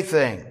say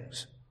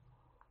things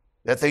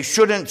that they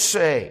shouldn't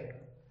say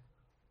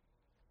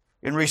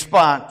in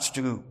response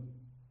to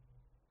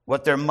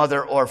what their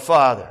mother or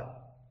father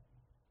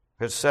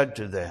has said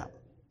to them.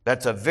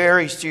 That's a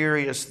very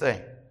serious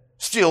thing.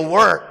 Still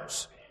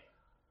worse,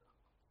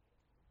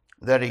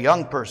 that a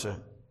young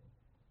person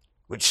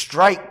would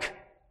strike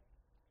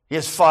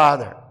his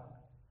father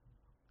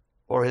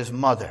or his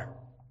mother.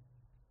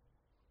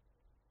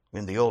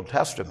 In the Old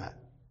Testament,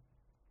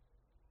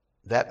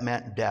 that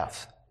meant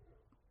death.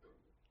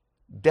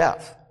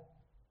 Death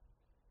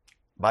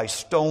by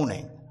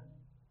stoning.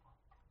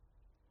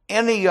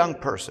 Any young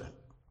person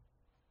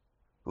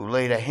who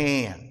laid a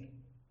hand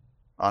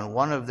on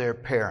one of their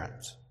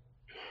parents.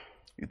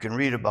 You can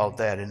read about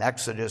that in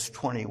Exodus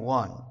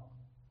 21,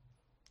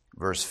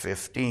 verse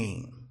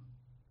 15.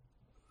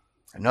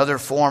 Another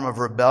form of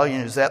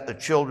rebellion is that the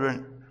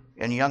children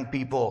and young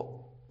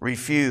people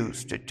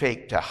refuse to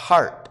take to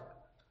heart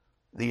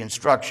the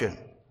instruction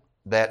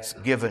that's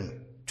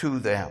given to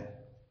them.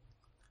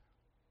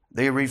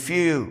 They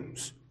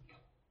refuse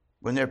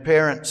when their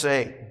parents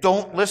say,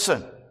 "Don't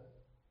listen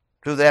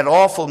to that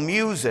awful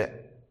music,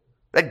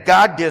 that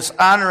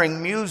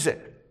God-dishonoring music."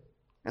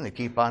 And they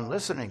keep on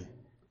listening.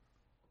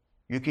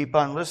 You keep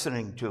on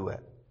listening to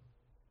it.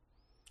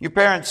 Your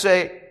parents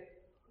say,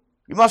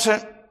 "You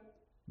mustn't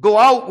go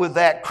out with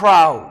that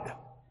crowd.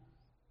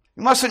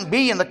 You mustn't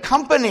be in the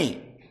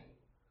company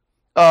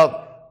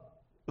of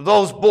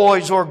those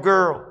boys or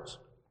girls."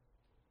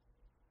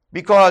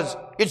 because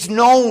it's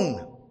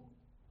known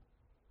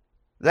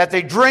that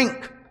they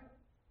drink.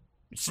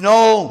 It's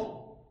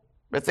known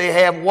that they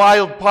have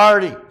wild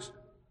parties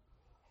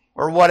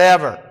or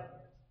whatever.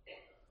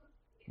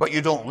 But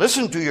you don't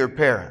listen to your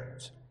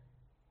parents.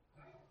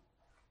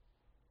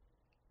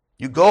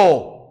 You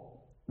go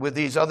with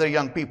these other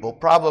young people,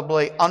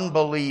 probably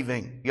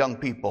unbelieving young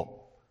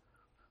people.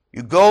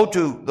 You go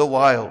to the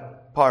wild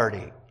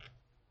party.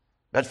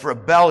 That's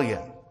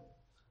rebellion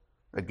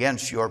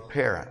against your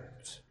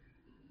parents.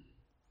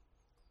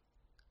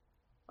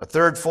 A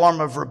third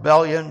form of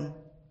rebellion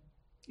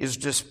is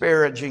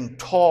disparaging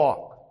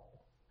talk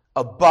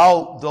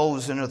about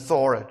those in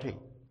authority,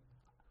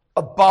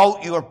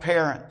 about your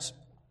parents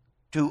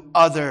to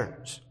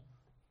others.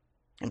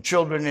 And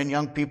children and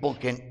young people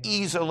can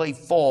easily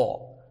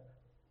fall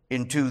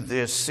into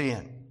this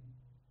sin.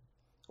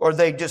 Or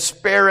they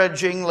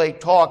disparagingly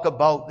talk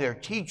about their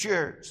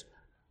teachers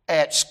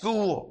at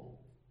school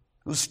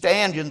who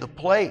stand in the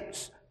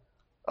place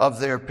of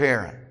their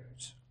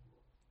parents.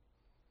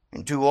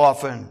 And too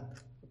often,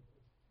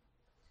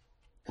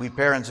 we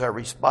parents are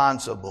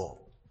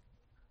responsible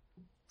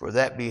for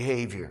that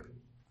behavior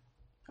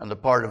on the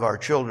part of our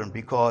children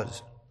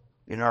because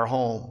in our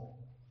home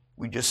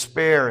we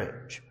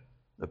disparage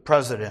the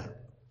president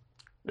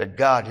that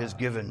God has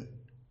given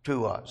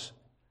to us.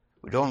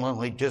 We don't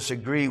only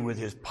disagree with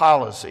his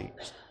policies,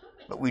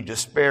 but we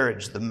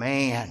disparage the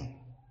man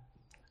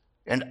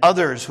and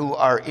others who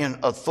are in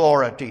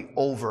authority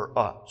over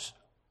us.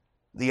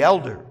 The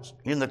elders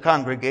in the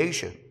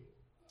congregation,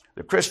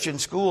 the Christian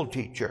school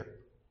teacher.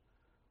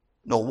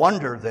 No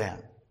wonder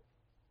then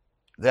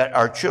that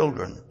our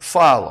children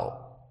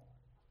follow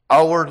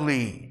our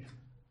lead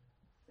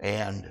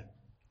and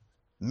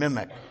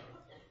mimic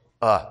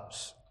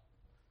us.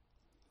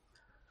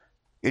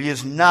 It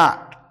is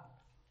not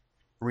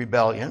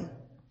rebellion,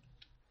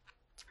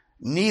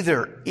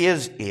 neither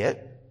is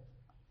it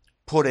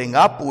putting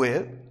up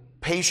with,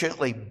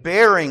 patiently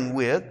bearing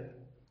with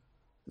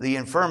the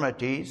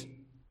infirmities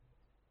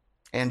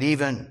and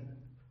even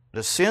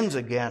the sins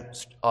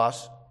against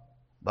us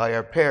by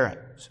our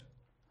parents.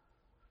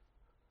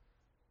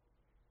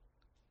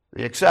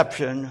 The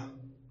exception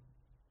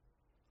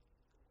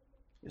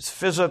is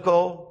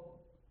physical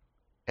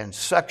and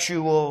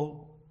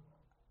sexual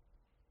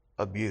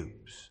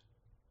abuse.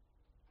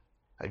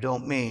 I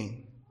don't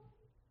mean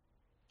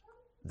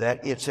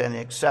that it's an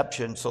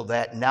exception so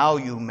that now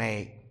you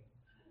may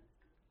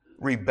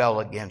rebel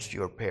against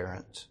your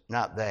parents.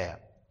 Not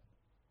that.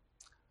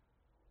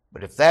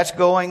 But if that's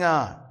going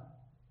on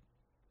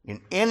in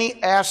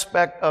any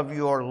aspect of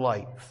your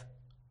life,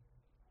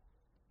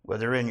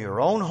 whether in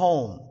your own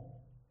home,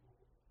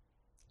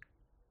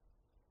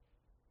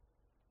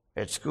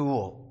 at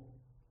school,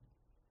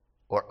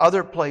 or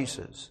other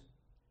places,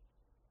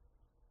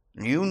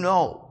 you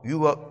know,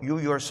 you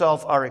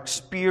yourself are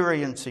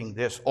experiencing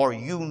this, or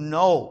you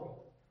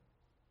know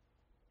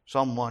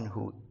someone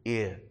who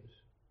is,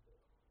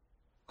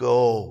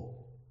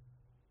 go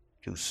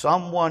to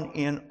someone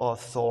in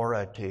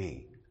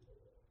authority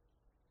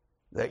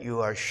that you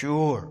are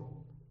sure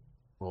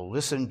will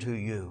listen to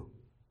you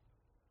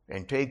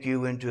and take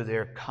you into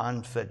their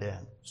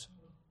confidence.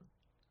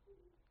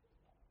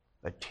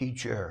 A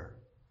teacher,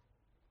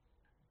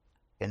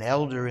 an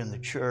elder in the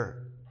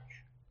church,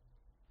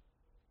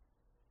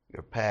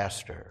 your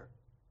pastor.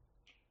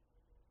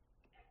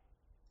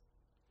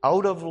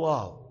 Out of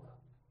love,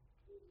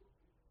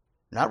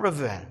 not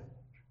revenge,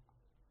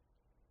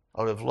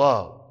 out of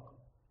love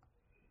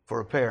for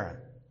a parent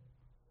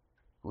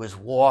who is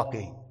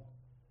walking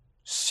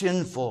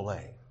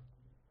sinfully,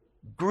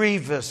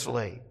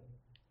 grievously,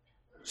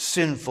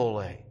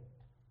 sinfully.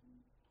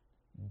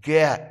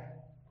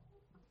 Get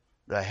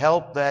the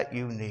help that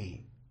you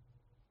need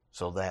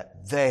so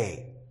that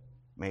they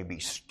may be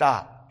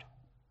stopped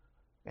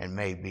and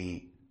may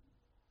be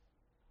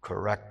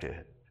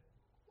corrected.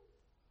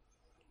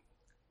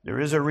 There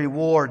is a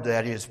reward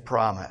that is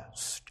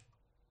promised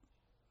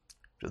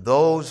to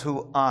those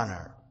who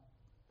honor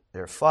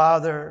their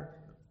father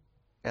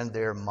and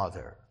their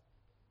mother.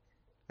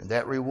 And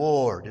that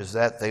reward is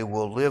that they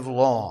will live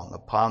long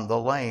upon the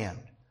land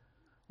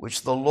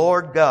which the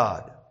Lord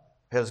God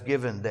has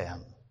given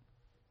them.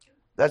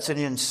 That's an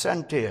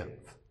incentive,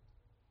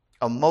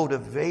 a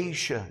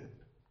motivation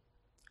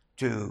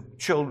to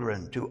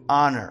children to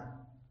honor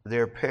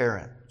their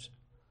parents.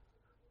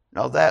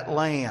 Now, that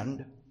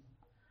land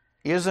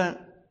isn't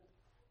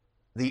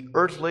the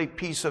earthly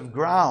piece of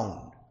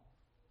ground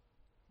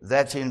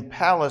that's in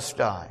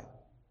Palestine,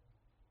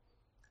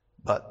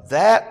 but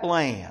that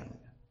land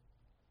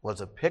was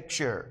a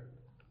picture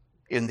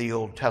in the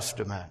Old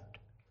Testament.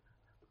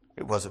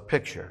 It was a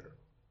picture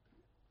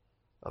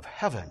of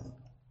heaven.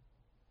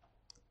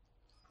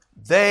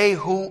 They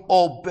who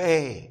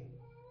obey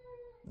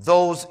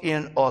those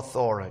in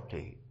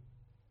authority,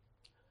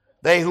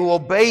 they who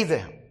obey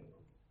them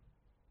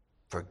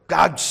for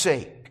God's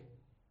sake,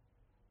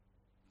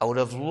 out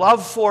of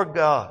love for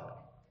God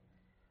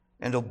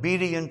and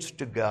obedience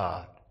to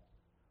God,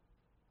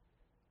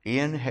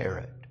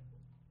 inherit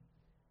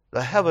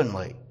the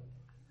heavenly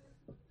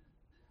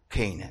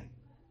Canaan.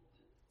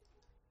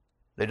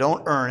 They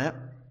don't earn it.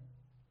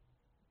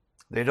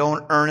 They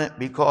don't earn it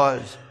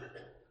because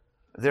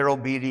their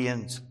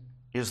obedience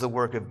is the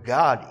work of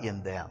God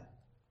in them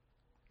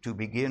to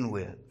begin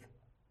with.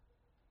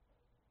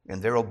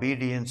 And their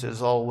obedience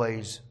is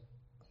always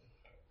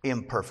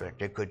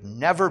imperfect. It could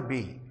never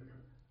be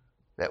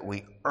that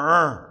we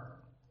earn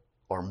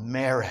or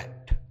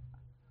merit.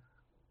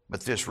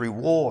 But this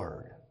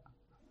reward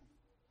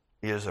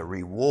is a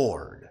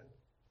reward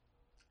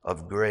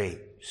of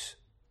grace.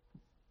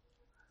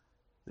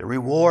 The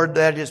reward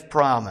that is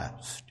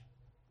promised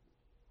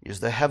is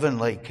the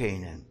heavenly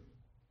Canaan,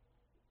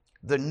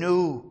 the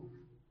new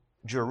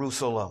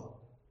Jerusalem,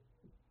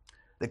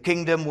 the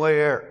kingdom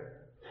where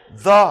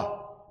the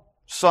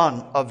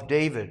Son of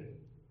David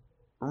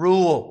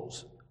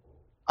rules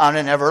on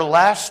an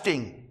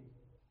everlasting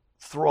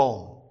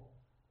throne,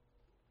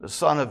 the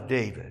Son of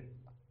David,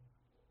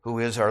 who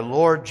is our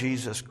Lord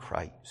Jesus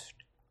Christ.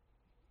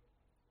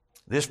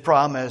 This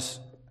promise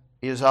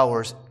is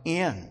ours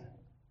in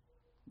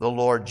the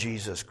Lord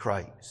Jesus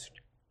Christ.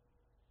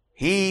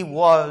 He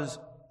was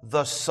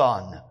the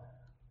Son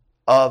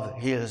of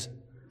his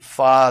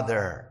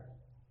Father.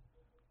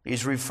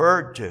 He's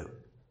referred to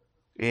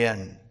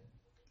in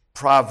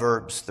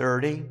Proverbs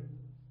 30.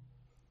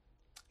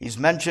 He's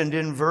mentioned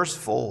in verse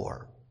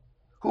 4.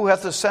 Who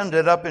hath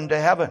ascended up into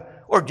heaven,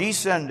 or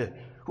descended?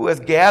 Who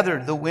hath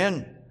gathered the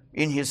wind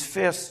in his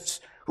fists?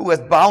 Who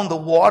hath bound the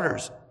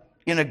waters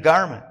in a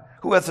garment?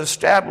 Who hath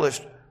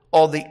established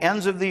all the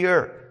ends of the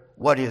earth?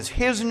 What is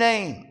his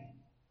name?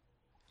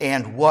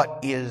 And what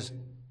is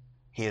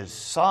his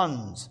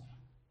Son's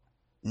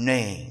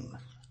name?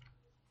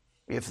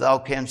 If thou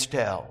canst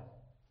tell.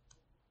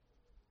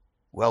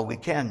 Well, we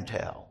can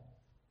tell,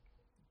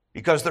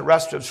 because the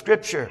rest of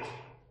Scripture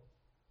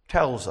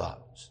tells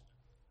us.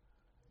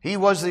 He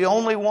was the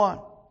only one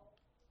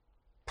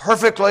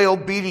perfectly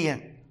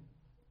obedient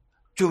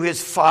to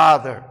his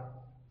Father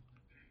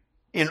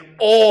in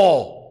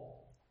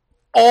all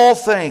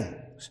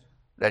things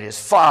that his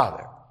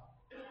Father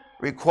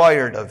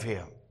required of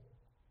him.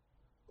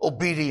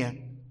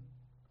 Obedient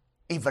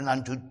even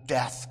unto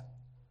death,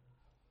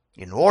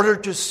 in order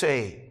to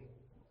save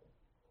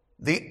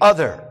the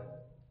other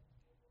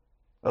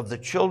of the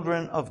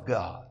children of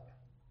God,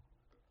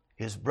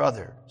 his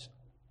brothers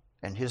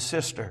and his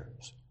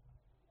sisters,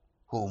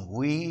 whom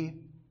we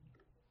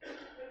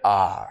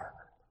are.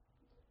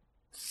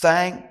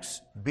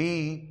 Thanks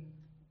be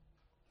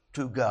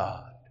to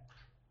God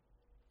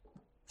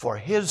for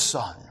his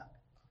Son,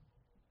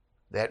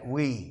 that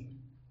we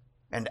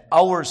and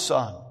our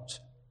sons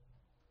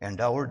and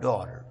our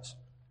daughters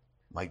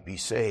might be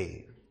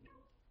saved.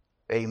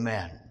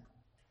 Amen.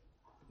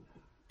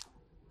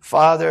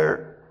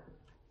 Father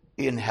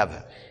in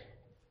heaven,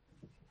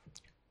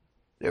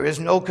 there is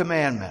no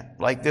commandment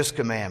like this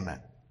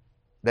commandment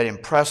that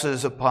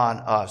impresses upon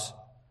us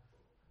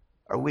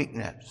our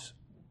weakness.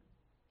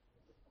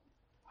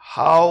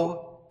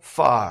 How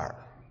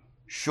far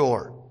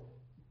short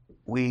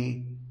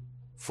we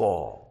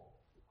fall.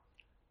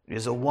 It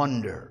is a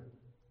wonder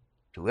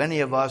to any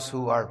of us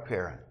who are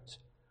parents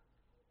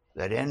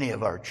that any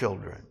of our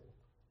children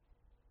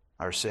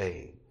are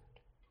saved.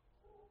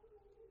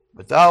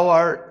 But thou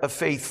art a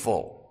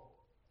faithful,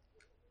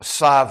 a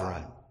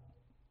sovereign,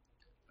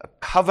 a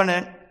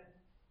covenant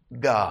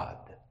God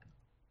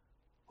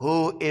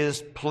who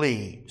is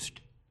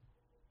pleased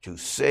to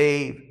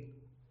save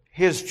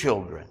his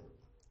children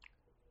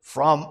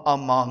from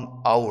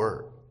among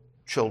our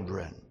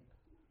children.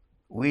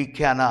 We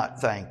cannot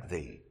thank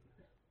thee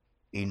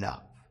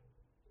enough.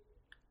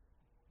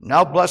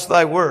 Now bless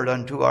thy word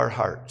unto our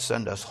hearts.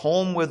 Send us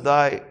home with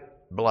thy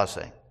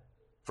blessing.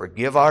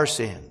 Forgive our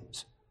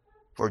sins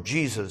for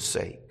Jesus'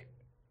 sake.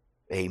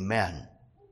 Amen.